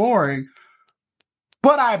incredibly boring.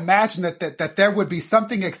 But I imagine that there would be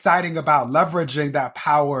something exciting about leveraging that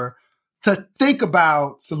power to think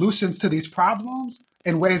about solutions to these problems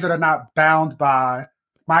in ways that are not bound by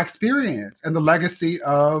my experience and the legacy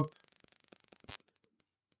of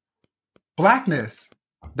Blackness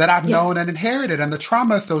that I've known and inherited and the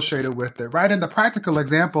trauma associated with it, right? And the practical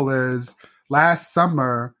example is last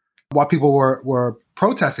summer, while people were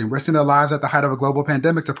protesting, risking their lives at the height of a global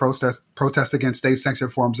pandemic to protest against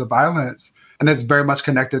state-sanctioned forms of violence. And it's very much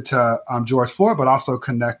connected to George Floyd, but also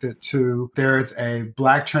connected to there's a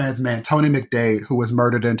Black trans man, Tony McDade, who was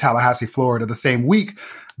murdered in Tallahassee, Florida, the same week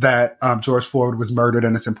that George Floyd was murdered.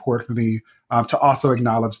 And it's important for me to also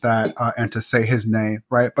acknowledge that and to say his name,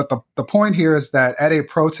 right? But the point here is that at a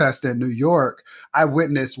protest in New York, I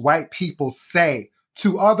witnessed white people say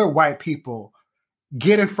to other white people,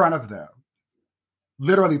 get in front of them.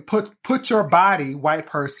 Literally put your body, white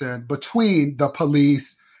person, between the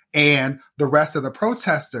police and the rest of the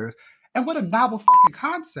protesters. And what a novel fucking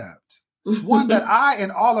concept. One that I,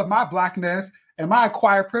 in all of my Blackness and my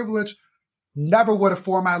acquired privilege, never would have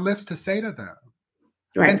formed my lips to say to them.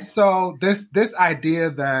 Right. And so this idea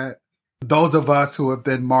that those of us who have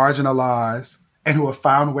been marginalized and who have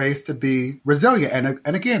found ways to be resilient,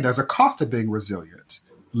 and again, there's a cost of being resilient,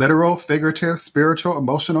 literal, figurative, spiritual,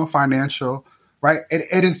 emotional, financial, right?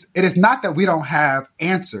 It is not that we don't have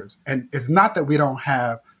answers, and it's not that we don't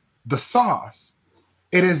have the sauce.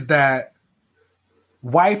 It is that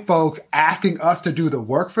white folks asking us to do the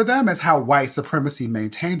work for them is how white supremacy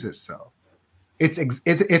maintains itself.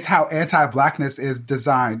 It's how anti-Blackness is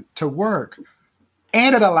designed to work.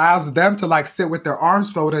 And it allows them to like sit with their arms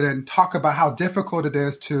folded and talk about how difficult it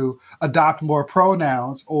is to adopt more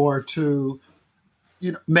pronouns or to,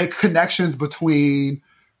 make connections between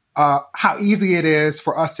how easy it is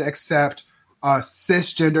for us to accept a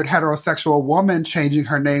cisgendered heterosexual woman changing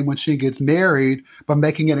her name when she gets married, but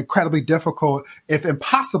making it incredibly difficult, if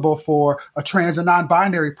impossible, for a trans or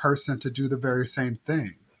non-binary person to do the very same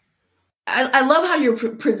thing. I love how you're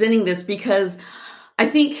presenting this, because I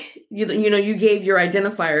think, you gave your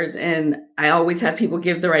identifiers, and I always have people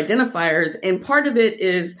give their identifiers. And part of it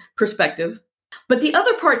is perspective. But the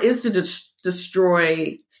other part is to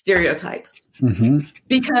destroy stereotypes. Mm-hmm.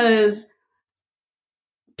 Because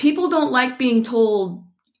people don't like being told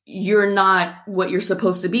you're not what you're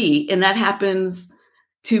supposed to be. And that happens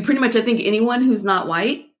to pretty much, I think, anyone who's not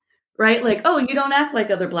white. Right? Like, oh, you don't act like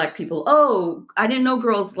other Black people. Oh, I didn't know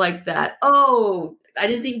girls like that. Oh, I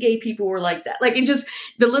didn't think gay people were like that. Like, it just,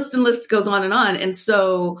 the list goes on and on. And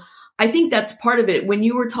so I think that's part of it. When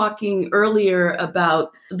you were talking earlier about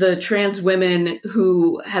the trans women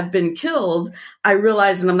who have been killed, I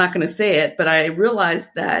realized, and I'm not going to say it, but I realized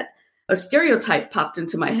that a stereotype popped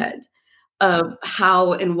into my head of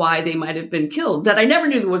how and why they might have been killed that I never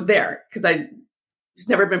knew was there, because it's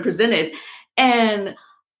never been presented. And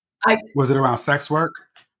was it around sex work?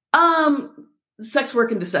 Sex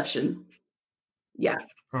work and deception. Yeah.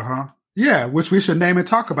 Yeah, which we should name and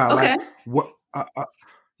talk about. Okay. Like, what?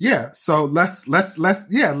 Yeah. So let's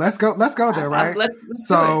go there, right? Let's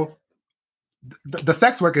so the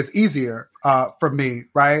sex work is easier for me,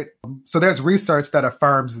 right? So there's research that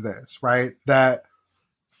affirms this, right? That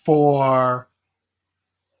for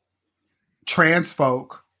trans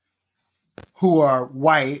folk who are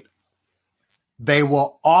white, they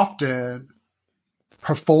will often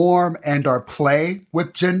perform and or play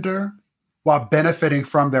with gender while benefiting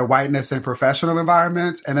from their whiteness in professional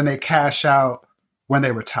environments, and then they cash out when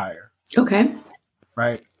they retire. Okay.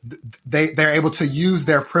 Right? They're able to use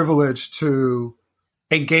their privilege to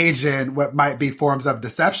engage in what might be forms of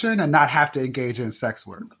deception and not have to engage in sex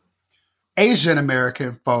work. Asian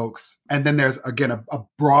American folks, and then there's, again, a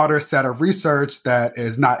broader set of research that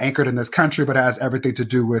is not anchored in this country, but has everything to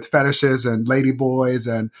do with fetishes and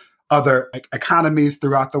ladyboys and other economies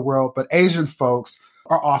throughout the world. But Asian folks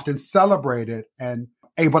are often celebrated and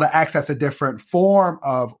able to access a different form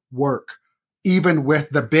of work, even with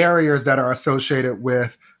the barriers that are associated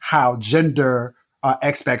with how gender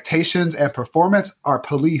expectations and performance are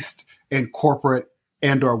policed in corporate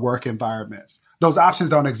and or work environments. Those options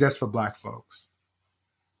don't exist for Black folks.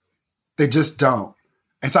 They just don't.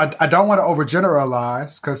 And so I don't want to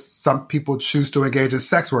overgeneralize, because some people choose to engage in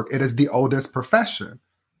sex work. It is the oldest profession.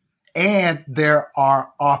 And there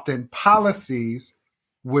are often policies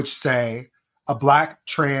which say a Black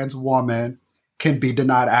trans woman can be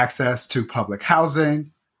denied access to public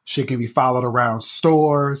housing. She can be followed around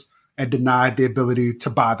stores and denied the ability to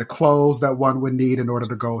buy the clothes that one would need in order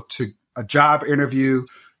to go to a job interview.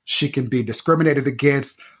 She can be discriminated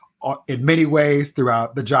against in many ways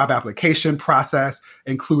throughout the job application process,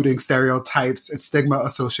 including stereotypes and stigma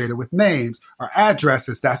associated with names or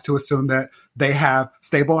addresses. That's to assume that they have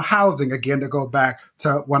stable housing, again, to go back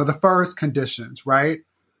to one of the first conditions, right?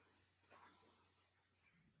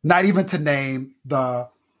 Not even to name the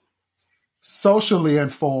socially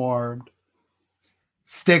informed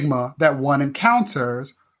stigma that one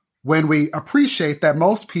encounters when we appreciate that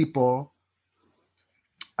most people,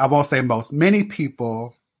 I won't say most, many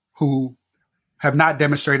people who have not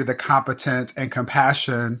demonstrated the competence and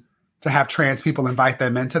compassion to have trans people invite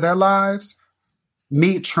them into their lives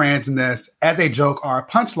meet transness as a joke or a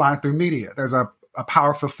punchline through media. There's a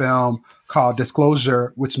powerful film called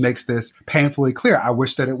Disclosure, which makes this painfully clear. I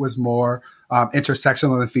wish that it was more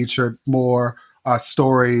intersectional and featured more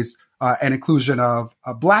stories and inclusion of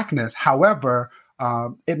Blackness. However,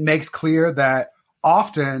 it makes clear that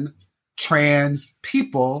often trans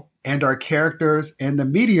people and our characters in the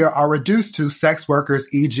media are reduced to sex workers,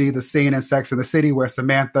 e.g. the scene in Sex and the City where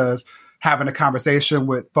Samantha's having a conversation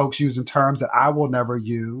with folks using terms that I will never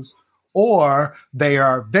use, or they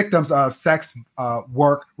are victims of sex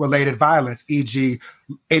work-related violence, e.g.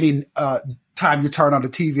 any time you turn on the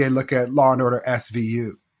TV and look at Law & Order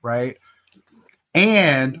SVU, right?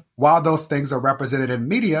 And while those things are represented in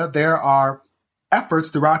media, there are efforts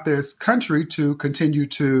throughout this country to continue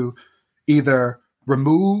to either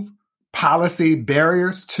remove policy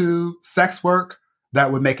barriers to sex work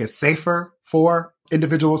that would make it safer for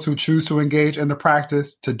individuals who choose to engage in the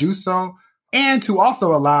practice to do so, and to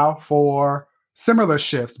also allow for similar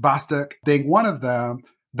shifts, Bostock being one of them,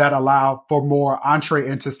 that allow for more entree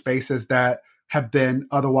into spaces that have been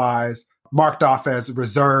otherwise marked off as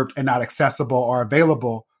reserved and not accessible or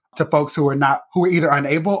available to folks who are either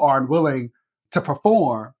unable or unwilling to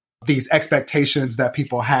perform these expectations that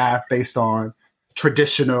people have based on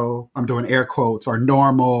traditional, I'm doing air quotes, or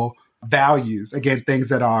normal values. Again, things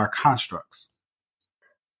that are constructs.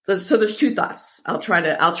 So there's two thoughts. I'll try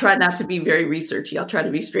not to be very researchy. I'll try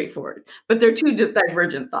to be straightforward. But they're two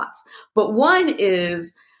divergent thoughts. But one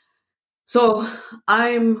is, so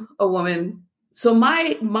I'm a woman. So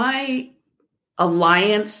my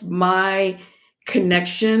alliance, my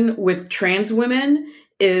connection with trans women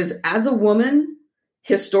is as a woman,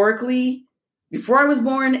 historically, before I was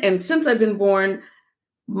born and since I've been born,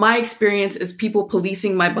 my experience is people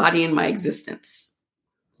policing my body and my existence.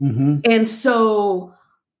 Mm-hmm. And so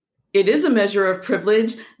it is a measure of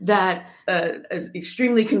privilege that is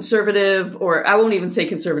extremely conservative, or I won't even say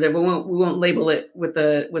conservative. We won't label it with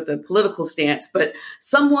a political stance, but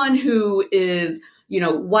someone who is,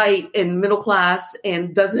 white and middle class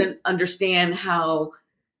and doesn't understand how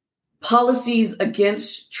policies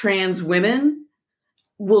against trans women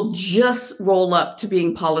will just roll up to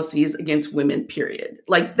being policies against women, period.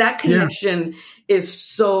 Like that connection is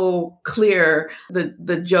so clear.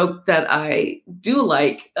 The joke that I do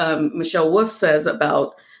like, Michelle Wolf says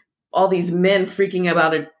about all these men freaking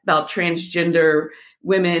about transgender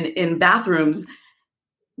women in bathrooms.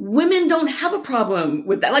 Women don't have a problem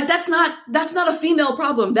with that. Like that's not a female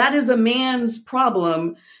problem. That is a man's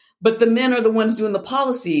problem but the men are the ones doing the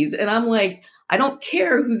policies. And I'm like, I don't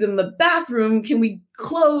care who's in the bathroom. Can we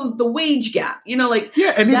close the wage gap? You know, like,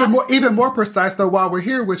 yeah. And even more precise though, while we're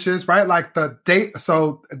here, which is right, like the date.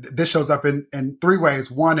 So this shows up in three ways.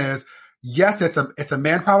 One is, yes, it's a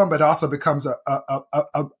man problem, but it also becomes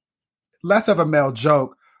a less of a male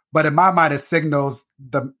joke. But in my mind, it signals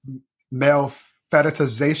the male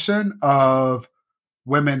fetishization of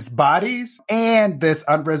women's bodies and this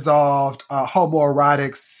unresolved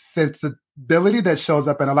homoerotic sensibility that shows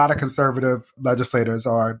up in a lot of conservative legislators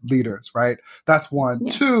or leaders, right? That's one.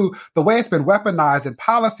 Yeah. Two, the way it's been weaponized in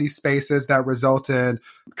policy spaces that result in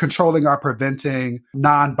controlling or preventing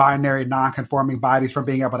non-binary, non-conforming bodies from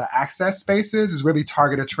being able to access spaces is really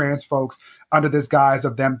targeted trans folks under this guise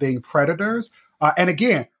of them being predators. And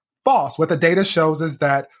again, false. What the data shows is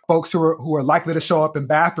that folks who are likely to show up in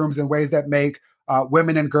bathrooms in ways that make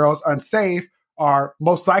women and girls unsafe are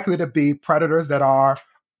most likely to be predators that are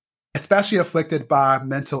especially afflicted by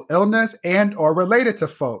mental illness and or related to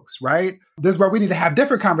folks, right? This is where we need to have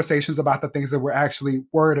different conversations about the things that we're actually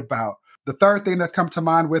worried about. The third thing that's come to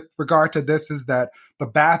mind with regard to this is that the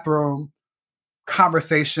bathroom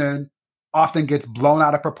conversation often gets blown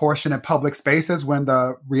out of proportion in public spaces when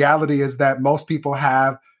the reality is that most people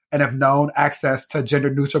have and have known access to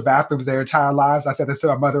gender-neutral bathrooms their entire lives. I said this to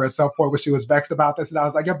my mother at some point when she was vexed about this, and I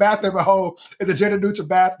was like, your bathroom at home is a gender-neutral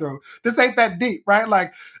bathroom. This ain't that deep, right?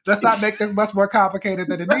 Like, let's not make this much more complicated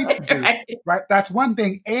than it needs to be, right? That's one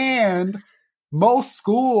thing. And most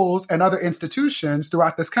schools and other institutions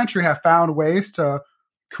throughout this country have found ways to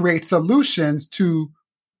create solutions to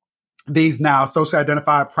these now socially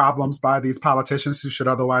identified problems by these politicians who should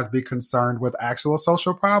otherwise be concerned with actual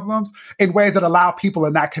social problems in ways that allow people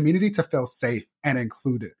in that community to feel safe and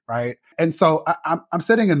included, right? And so I'm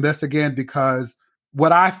sitting in this again because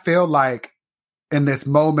what I feel like in this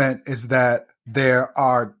moment is that there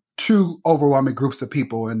are two overwhelming groups of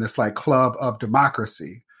people in this like club of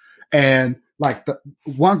democracy. And like the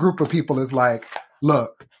one group of people is like,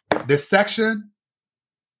 look, this section,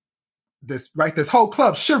 this whole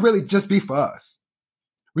club should really just be for us.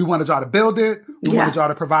 We wanted y'all to build it. We wanted y'all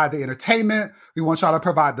to provide the entertainment. We want y'all to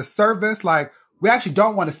provide the service. Like, we actually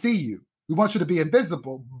don't want to see you. We want you to be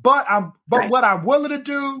invisible. But what I'm willing to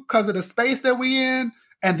do, because of the space that we in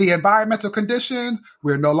and the environmental conditions,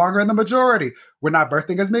 we're no longer in the majority. We're not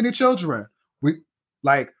birthing as many children. We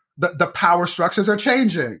like the power structures are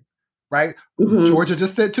changing, right? Mm-hmm. Georgia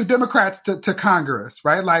just sent 2 Democrats to Congress,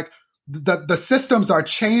 right? Like, the systems are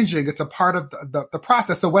changing. It's a part of the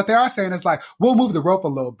process. So what they are saying is like, we'll move the rope a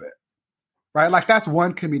little bit, right? Like that's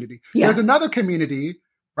one community. Yeah. There's another community,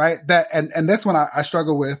 right? That, and this one I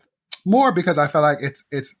struggle with more because I feel like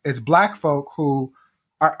it's Black folk who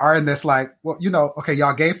are in this like, well, you know, okay,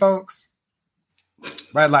 y'all gay folks,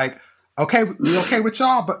 right? Like, okay, we okay with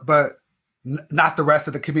y'all, but not the rest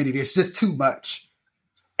of the community. It's just too much.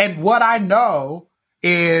 And what I know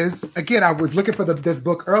is, again, I was looking for this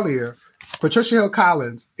book earlier, Patricia Hill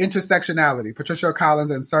Collins, Intersectionality, Patricia Hill Collins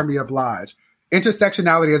and Sumaya Blige.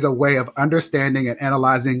 Intersectionality is a way of understanding and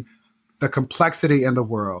analyzing the complexity in the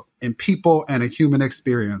world, in people and in human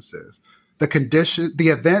experiences. The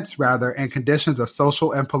events and conditions of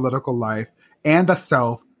social and political life and the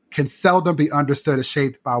self can seldom be understood as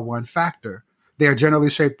shaped by one factor. They are generally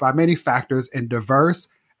shaped by many factors in diverse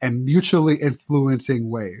and mutually influencing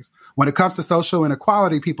ways. When it comes to social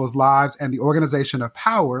inequality, people's lives and the organization of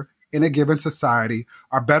power in a given society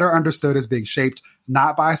are better understood as being shaped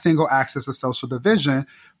not by a single axis of social division,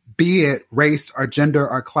 be it race or gender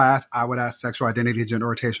or class, I would add sexual identity, gender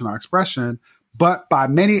orientation or expression, but by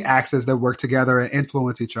many axes that work together and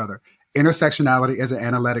influence each other. Intersectionality as an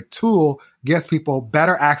analytic tool gives people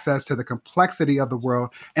better access to the complexity of the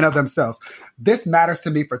world and of themselves. This matters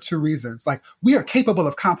to me for 2 reasons. Like, we are capable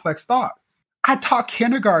of complex thought. I taught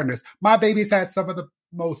kindergartners. My babies had some of the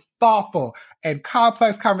most thoughtful and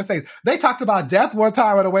complex conversations. They talked about death one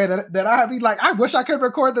time in a way that I mean, like, I wish I could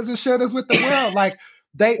record this and share this with the world. Like,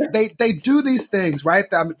 they do these things, right?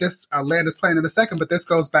 This land is playing in a second, but this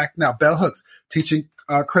goes back now. Bell Hooks teaching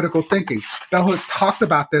critical thinking. Bell Hooks talks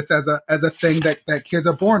about this as a thing that kids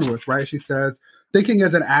are born with, right? She says, thinking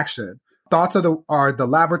is an action. Thoughts are the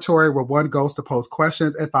laboratory where one goes to pose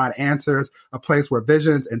questions and find answers, a place where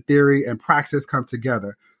visions and theory and praxis come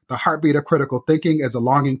together. The heartbeat of critical thinking is a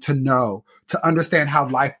longing to know, to understand how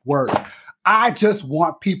life works. I just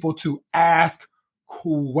want people to ask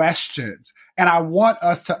questions. And I want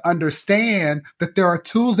us to understand that there are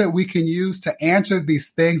tools that we can use to answer these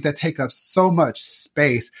things that take up so much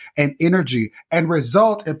space and energy and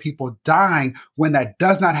result in people dying when that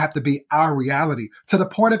does not have to be our reality. To the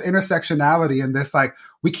point of intersectionality in this, like,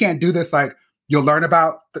 we can't do this like, You'll learn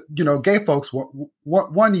about, gay folks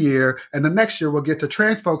one year, and the next year we'll get to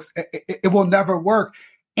trans folks. It will never work.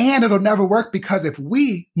 And it'll never work because if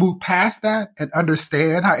we move past that and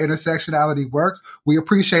understand how intersectionality works, we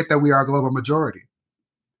appreciate that we are a global majority.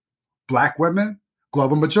 Black women,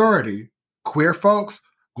 global majority. Queer folks,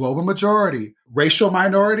 global majority. Racial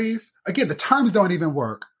minorities, again, the terms don't even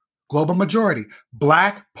work. Global majority.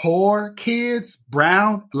 Black, poor kids,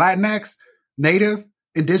 brown, Latinx, Native,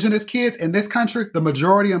 Indigenous kids in this country, the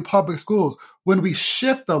majority in public schools. When we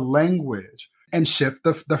shift the language and shift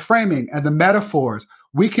the framing and the metaphors,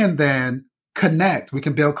 we can then connect. We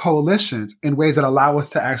can build coalitions in ways that allow us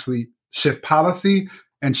to actually shift policy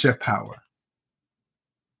and shift power.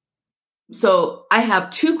 So I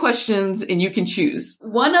have two questions and you can choose.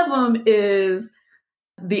 One of them is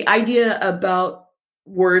the idea about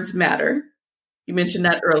words matter. You mentioned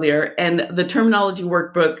that earlier. And the terminology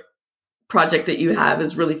workbook project that you have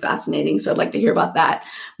is really fascinating. So I'd like to hear about that.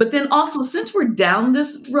 But then also, since we're down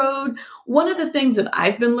this road, one of the things that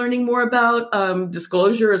I've been learning more about,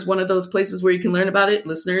 Disclosure is one of those places where you can learn about it.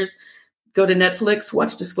 Listeners, go to Netflix,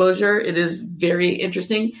 watch Disclosure. It is very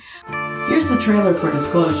interesting. Here's the trailer for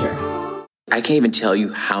Disclosure. I can't even tell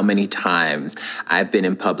you how many times I've been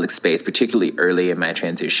in public space, particularly early in my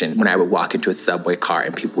transition, when I would walk into a subway car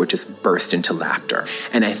and people would just burst into laughter.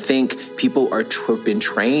 And I think people are been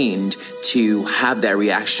trained to have that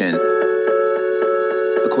reaction.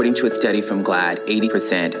 According to a study from GLAAD,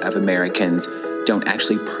 80% of Americans don't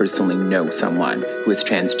actually personally know someone who is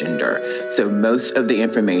transgender. So most of the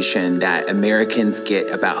information that Americans get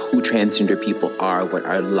about who transgender people are, what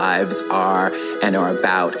our lives are and are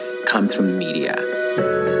about, comes from the media.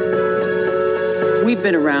 We've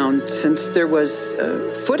been around since there was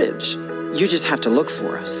footage. You just have to look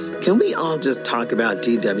for us. Can we all just talk about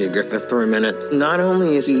D.W. Griffith for a minute? Not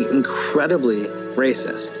only is he incredibly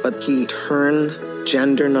racist, but he turned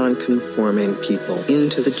gender non-conforming people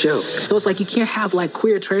into the joke. So it's like you can't have like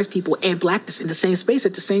queer trans people and blackness in the same space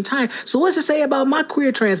at the same time. So what's it say about my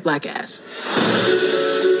queer trans black ass?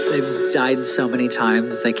 They've died so many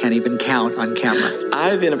times they can't even count on camera.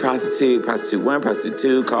 I've been a prostitute 1, prostitute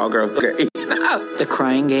 2, call girl. The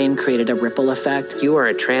crying game created a ripple effect. You are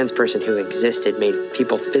a trans person who existed, made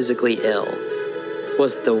people physically ill.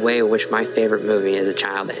 Was the way in which my favorite movie as a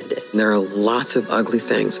child ended. There are lots of ugly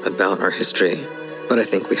things about our history, but I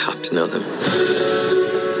think we have to know them.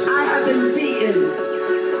 I have been beaten.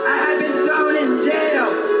 I have been thrown in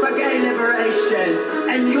jail for gay liberation,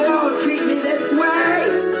 and you all treat me this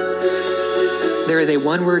way? There is a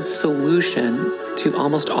one-word solution to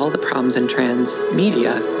almost all the problems in trans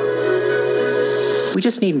media. We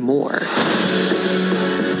just need more.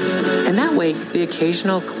 And that way, the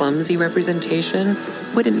occasional clumsy representation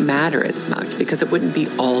wouldn't matter as much because it wouldn't be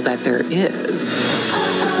all that there is.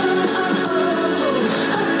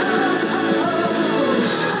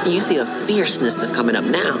 You see a fierceness that's coming up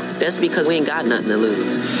now. That's because we ain't got nothing to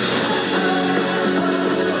lose.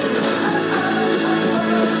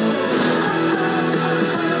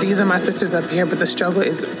 These are my sisters up here, but the struggle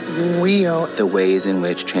is real. The ways in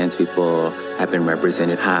which trans people have been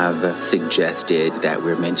represented have suggested that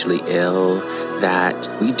we're mentally ill, that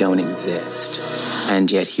we don't exist.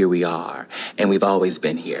 And yet here we are, and we've always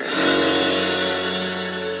been here.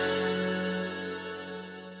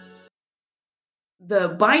 The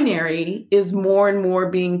binary is more and more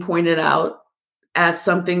being pointed out as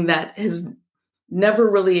something that has never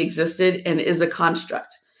really existed and is a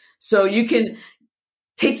construct. So you can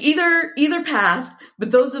take either path,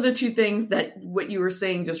 but those are the two things that what you were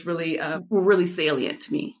saying just really were really salient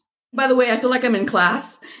to me. By the way, I feel like I'm in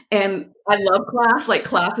class, and I love class. Like,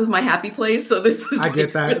 class is my happy place. So this is I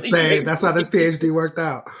get that. Really Same. great. That's how this PhD worked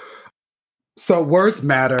out. So words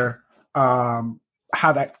matter.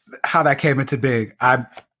 How that came into being. I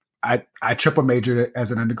triple majored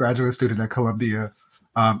as an undergraduate student at Columbia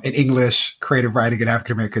in English, creative writing, and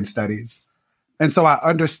African American studies. And so I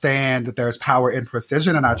understand that there's power in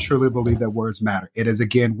precision, and I truly believe that words matter. It is,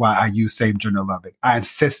 again, why I use same gender loving. I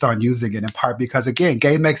insist on using it in part because, again,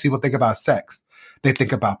 gay makes people think about sex. They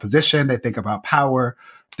think about position. They think about power.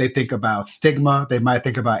 They think about stigma. They might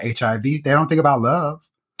think about HIV. They don't think about love.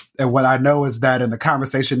 And what I know is that in the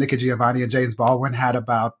conversation Nikki Giovanni and James Baldwin had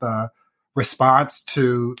about the response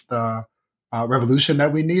to the revolution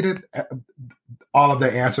that we needed, all of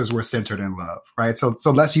the answers were centered in love, right? So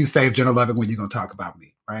let's use same gender loving when you're going to talk about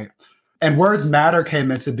me, right? And Words Matter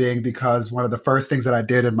came into being because one of the first things that I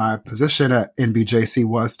did in my position at NBJC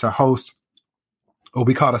was to host what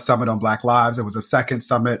we called a summit on Black Lives. It was a second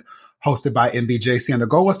summit hosted by NBJC. And the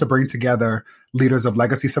goal was to bring together leaders of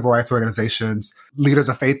legacy civil rights organizations, leaders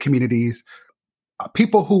of faith communities,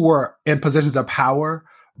 people who were in positions of power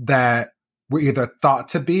that were either thought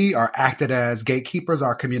to be or acted as gatekeepers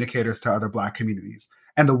or communicators to other Black communities.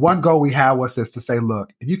 And the one goal we had was just to say,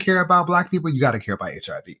 look, if you care about Black people, you got to care about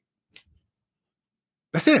HIV.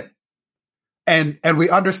 That's it. And we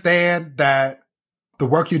understand that the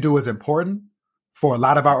work you do is important. For a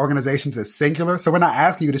lot of our organizations, it's singular. So we're not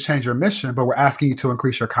asking you to change your mission, but we're asking you to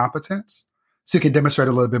increase your competence so you can demonstrate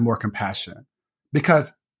a little bit more compassion.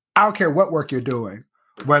 Because I don't care what work you're doing,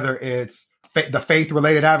 whether it's the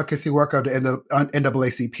faith-related advocacy work of the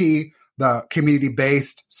NAACP, the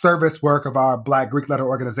community-based service work of our Black Greek letter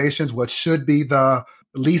organizations, which should be the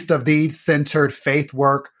least of these centered faith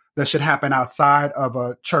work that should happen outside of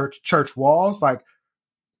a church walls. Like,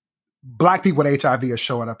 Black people with HIV are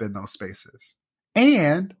showing up in those spaces.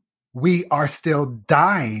 And we are still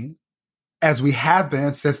dying, as we have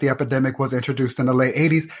been since the epidemic was introduced in the late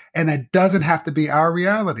 80s. And that doesn't have to be our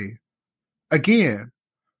reality. Again,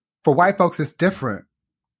 for white folks, it's different.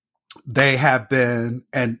 They have been,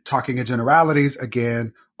 and talking in generalities,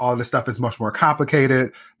 again, all this stuff is much more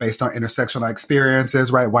complicated based on intersectional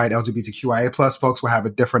experiences, right? White LGBTQIA plus folks will have a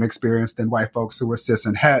different experience than white folks who were cis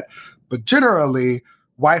and het. But generally,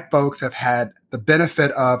 white folks have had the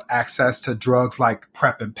benefit of access to drugs like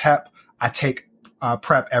PrEP and PEP. I take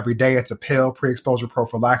PrEP every day. It's a pill, pre-exposure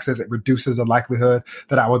prophylaxis. It reduces the likelihood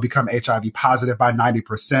that I will become HIV positive by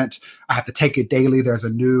 90%. I have to take it daily. There's a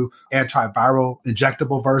new antiviral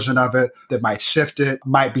injectable version of it that might shift it,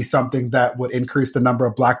 might be something that would increase the number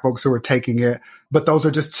of Black folks who are taking it. But those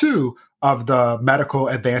are just two of the medical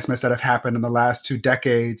advancements that have happened in the last 2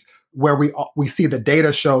 decades, where we see the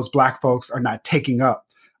data shows Black folks are not taking up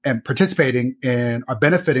and participating in or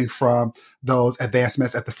benefiting from those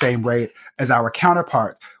advancements at the same rate as our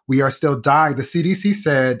counterparts. We are still dying. The CDC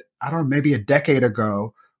said, I don't know, maybe a decade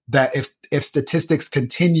ago, that if statistics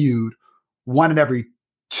continued, 1 in every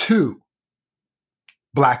 2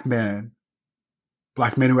 Black men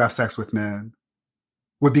who have sex with men,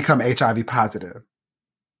 would become HIV positive.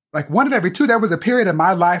 Like 1 in every 2. There was a period in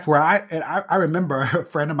my life where I remember a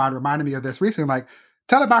friend of mine reminded me of this recently, like,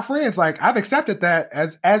 telling my friends, like, I've accepted that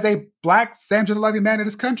as a Black cisgender loving man in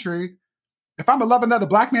this country, if I'm to love another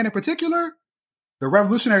Black man in particular, the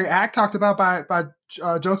Revolutionary Act talked about by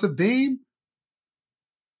Joseph Beam,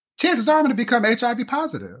 chances are I'm going to become HIV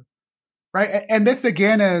positive, right? And this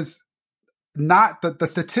again is not the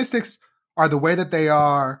statistics are the way that they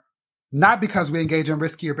are, not because we engage in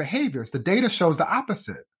riskier behaviors. The data shows the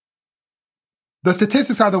opposite. The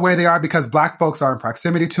statistics are the way they are because Black folks are in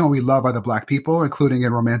proximity to and we love other Black people, including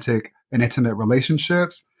in romantic and intimate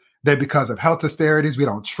relationships. They're because of health disparities. We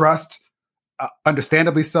don't trust,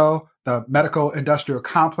 understandably so, the medical industrial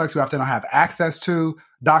complex. We often don't have access to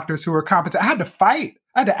doctors who are competent. I had to fight.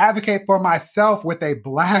 I had to advocate for myself with a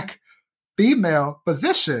Black female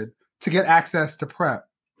physician to get access to PrEP.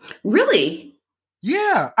 Really?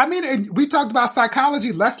 Yeah. I mean, we talked about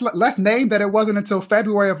psychology, less named that it wasn't until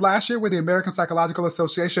February of last year where the American Psychological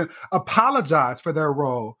Association apologized for their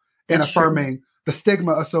role in affirming the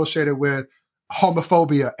stigma associated with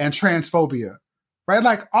homophobia and transphobia, right?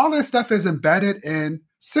 Like, all this stuff is embedded in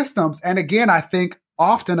systems. And again, I think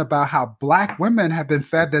often about how Black women have been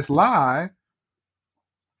fed this lie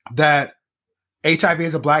that HIV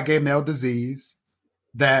is a Black gay male disease,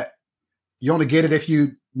 that you only get it if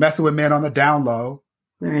you messing with men on the down low.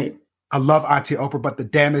 Right. I love Auntie Oprah, but the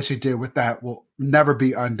damage she did with that will never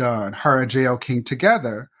be undone. Her and J.L. King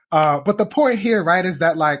together. But the point here, right, is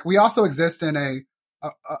that, like, we also exist in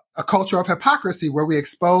a culture of hypocrisy where we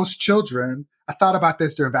expose children. I thought about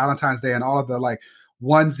this during Valentine's Day and all of the, like,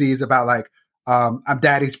 onesies about, like, I'm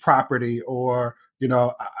daddy's property, or, you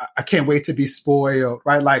know, I can't wait to be spoiled,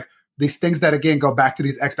 right? Like, these things that, again, go back to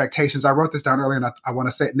these expectations. I wrote this down earlier, and I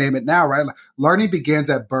want to name it now, right? Like, learning begins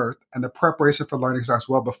at birth, and the preparation for learning starts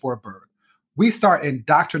well before birth. We start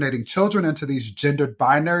indoctrinating children into these gendered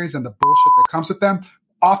binaries and the bullshit that comes with them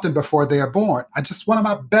often before they are born. One of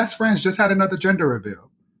my best friends just had another gender reveal.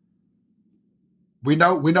 We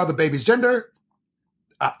know the baby's gender,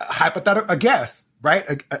 hypothetical, a guess, right?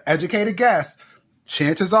 A educated guess.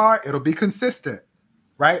 Chances are it'll be consistent.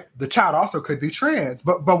 Right? The child also could be trans,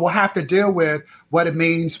 but we'll have to deal with what it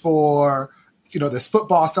means for, you know, this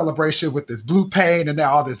football celebration with this blue paint and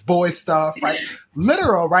now all this boy stuff, right?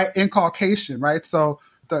 Literal, right? Inculcation, right? So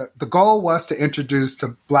the goal was to introduce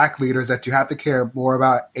to Black leaders that you have to care more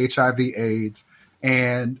about HIV/AIDS.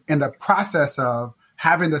 And in the process of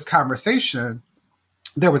having this conversation,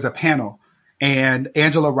 there was a panel, and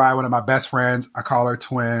Angela Rye, one of my best friends, I call her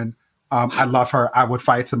twin. I love her. I would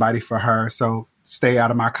fight somebody for her. So stay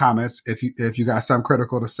out of my comments if you got something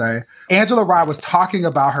critical to say. Angela Rye was talking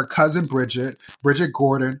about her cousin Bridget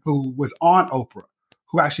Gordon, who was on Oprah,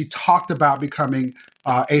 who actually talked about becoming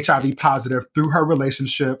HIV positive through her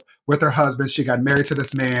relationship with her husband. She got married to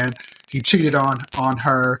this man. He cheated on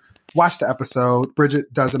her. Watch the episode.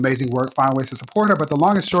 Bridget does amazing work. Find ways to support her. But the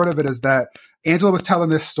long and short of it is that Angela was telling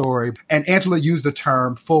this story, and Angela used the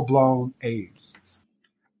term full-blown AIDS.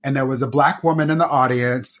 And there was a Black woman in the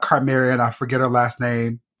audience, Carmarian, I forget her last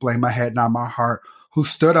name, blame my head, not my heart, who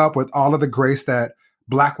stood up with all of the grace that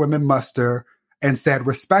Black women muster and said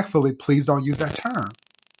respectfully, please don't use that term.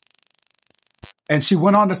 And she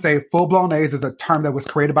went on to say full-blown AIDS is a term that was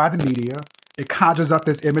created by the media. It conjures up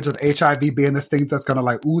this image of HIV being this thing that's going to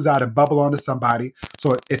like ooze out and bubble onto somebody.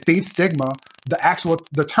 So it feeds stigma.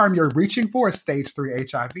 The term you're reaching for is stage 3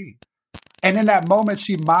 HIV. And in that moment,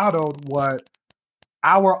 she modeled what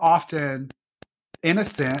our often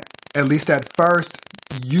innocent, at least at first,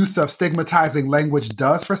 use of stigmatizing language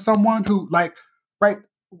does for someone who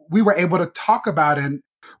we were able to talk about, and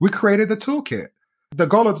we created the toolkit. The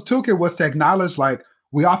goal of the toolkit was to acknowledge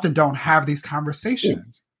we often don't have these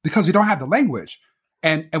conversations because we don't have the language,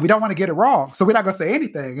 and we don't want to get it wrong. So we're not going to say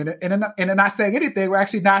anything. And in not saying anything, we're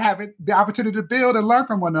actually not having the opportunity to build and learn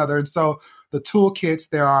from one another. And so the toolkits,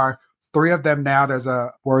 there are 3 of them now. There's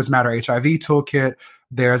a Words Matter HIV toolkit.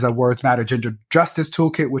 There's a Words Matter Gender Justice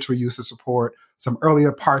toolkit, which we use to support some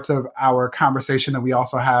earlier parts of our conversation. And we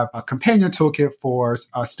also have a companion toolkit for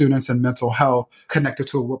students in mental health connected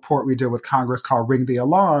to a report we did with Congress called Ring the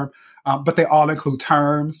Alarm. But they all include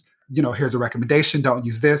terms. Here's a recommendation. Don't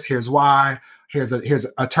use this. Here's why. Here's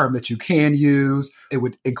a term that you can use. It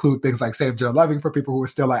would include things like safe, gentle, loving for people who are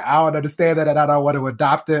still like, I don't understand that and I don't want to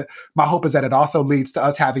adopt it. My hope is that it also leads to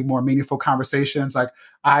us having more meaningful conversations. Like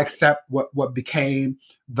I accept what became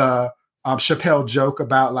the Chappelle joke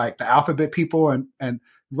about like the alphabet people and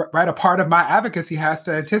right. A part of my advocacy has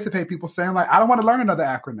to anticipate people saying like, I don't want to learn another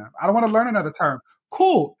acronym. I don't want to learn another term.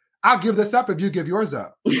 Cool. I'll give this up if you give yours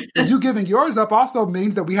up. And you giving yours up also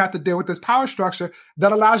means that we have to deal with this power structure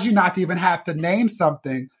that allows you not to even have to name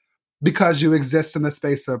something because you exist in the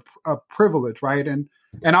space of privilege, right? And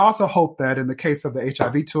I also hope that in the case of the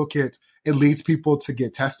HIV toolkit, it leads people to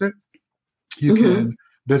get tested. You can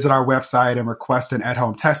visit our website and request an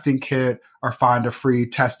at-home testing kit or find a free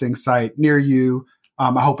testing site near you.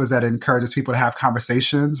 My hope is that it encourages people to have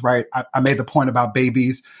conversations, right? I made the point about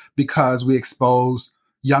babies because we expose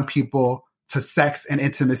young people to sex and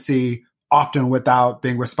intimacy often without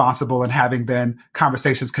being responsible and having then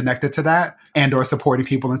conversations connected to that and or supporting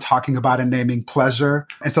people and talking about and naming pleasure.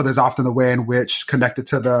 And so there's often the way in which, connected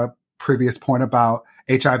to the previous point about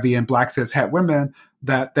HIV and Black cis het women,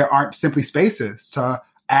 that there aren't simply spaces to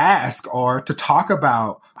ask or to talk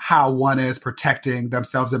about how one is protecting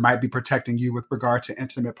themselves and might be protecting you with regard to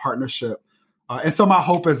intimate partnership. And so my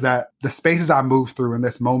hope is that the spaces I move through in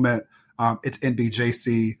this moment, it's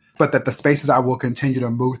NBJC, but that the spaces I will continue to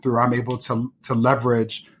move through, I'm able to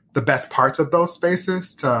leverage the best parts of those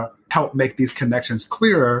spaces to help make these connections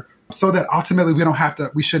clearer so that ultimately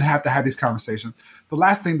we shouldn't have to have these conversations. The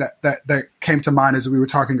last thing that came to mind as we were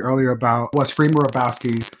talking earlier about was Freeman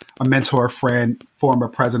Hrabowski, a mentor, friend, former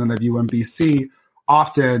president of UMBC.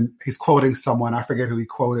 Often he's quoting someone, I forget who he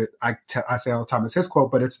quoted. I say all the time it's his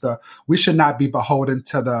quote, but it's we should not be beholden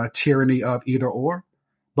to the tyranny of either or,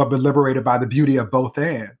 but be liberated by the beauty of both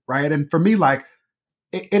and, right? And for me,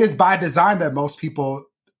 it is by design that most people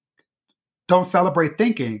don't celebrate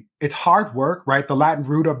thinking. It's hard work, right? The Latin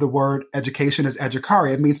root of the word education is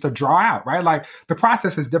educare. It means to draw out, right? The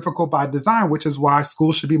process is difficult by design, which is why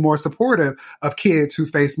schools should be more supportive of kids who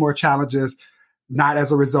face more challenges, not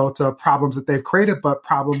as a result of problems that they've created, but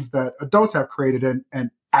problems that adults have created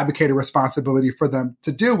and advocate a responsibility for them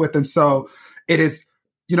to deal with. And so it is,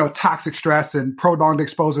 toxic stress and prolonged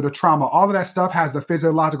exposure to trauma, all of that stuff has the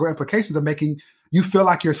physiological implications of making you feel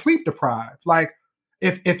like you're sleep deprived.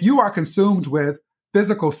 If you are consumed with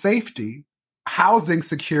physical safety, housing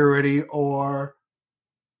security, or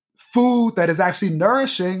food that is actually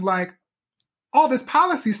nourishing, all this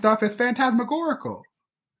policy stuff is phantasmagorical.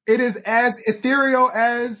 It is as ethereal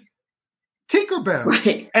as Tinkerbell.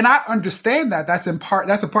 Right. And I understand that. That's a part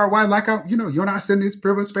why, you and I sit in these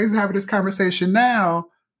privileged spaces having this conversation now.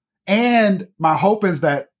 And my hope is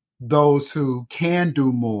that those who can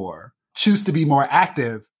do more choose to be more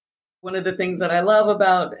active. One of the things that I love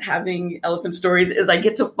about having Elephant Stories is I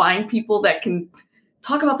get to find people that can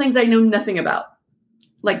talk about things I know nothing about.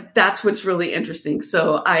 Like, that's what's really interesting.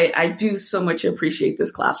 So I do so much appreciate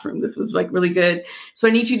this classroom. This was like really good. So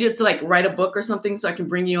I need you to like write a book or something so I can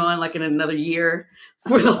bring you on like in another year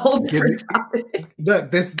for the whole different topic.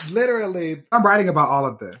 Look, this literally, I'm writing about all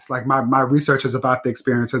of this. Like my research is about the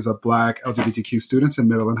experiences of Black LGBTQ students in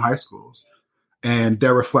middle and high schools and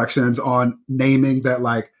their reflections on naming that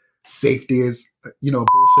like safety is, you know,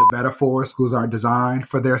 bullshit metaphor. Schools aren't designed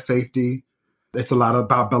for their safety. It's a lot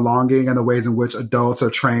about belonging and the ways in which adults are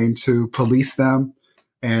trained to police them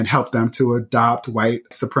and help them to adopt white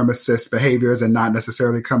supremacist behaviors and not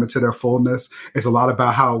necessarily come into their fullness. It's a lot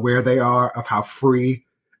about how aware they are of how free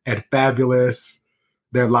and fabulous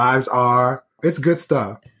their lives are. It's good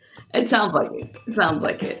stuff. It sounds like it. It sounds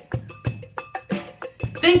like it.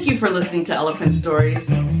 Thank you for listening to Elephant Stories.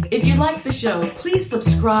 If you like the show, please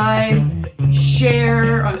subscribe,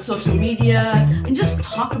 share on social media, and just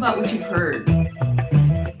talk about what you've heard.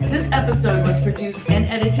 This episode was produced and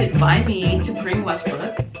edited by me, T'Pring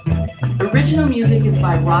Westbrook. Original music is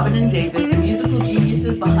by Robin and David, the musical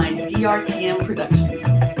geniuses behind DRTM Productions.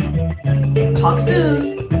 Talk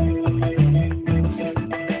soon.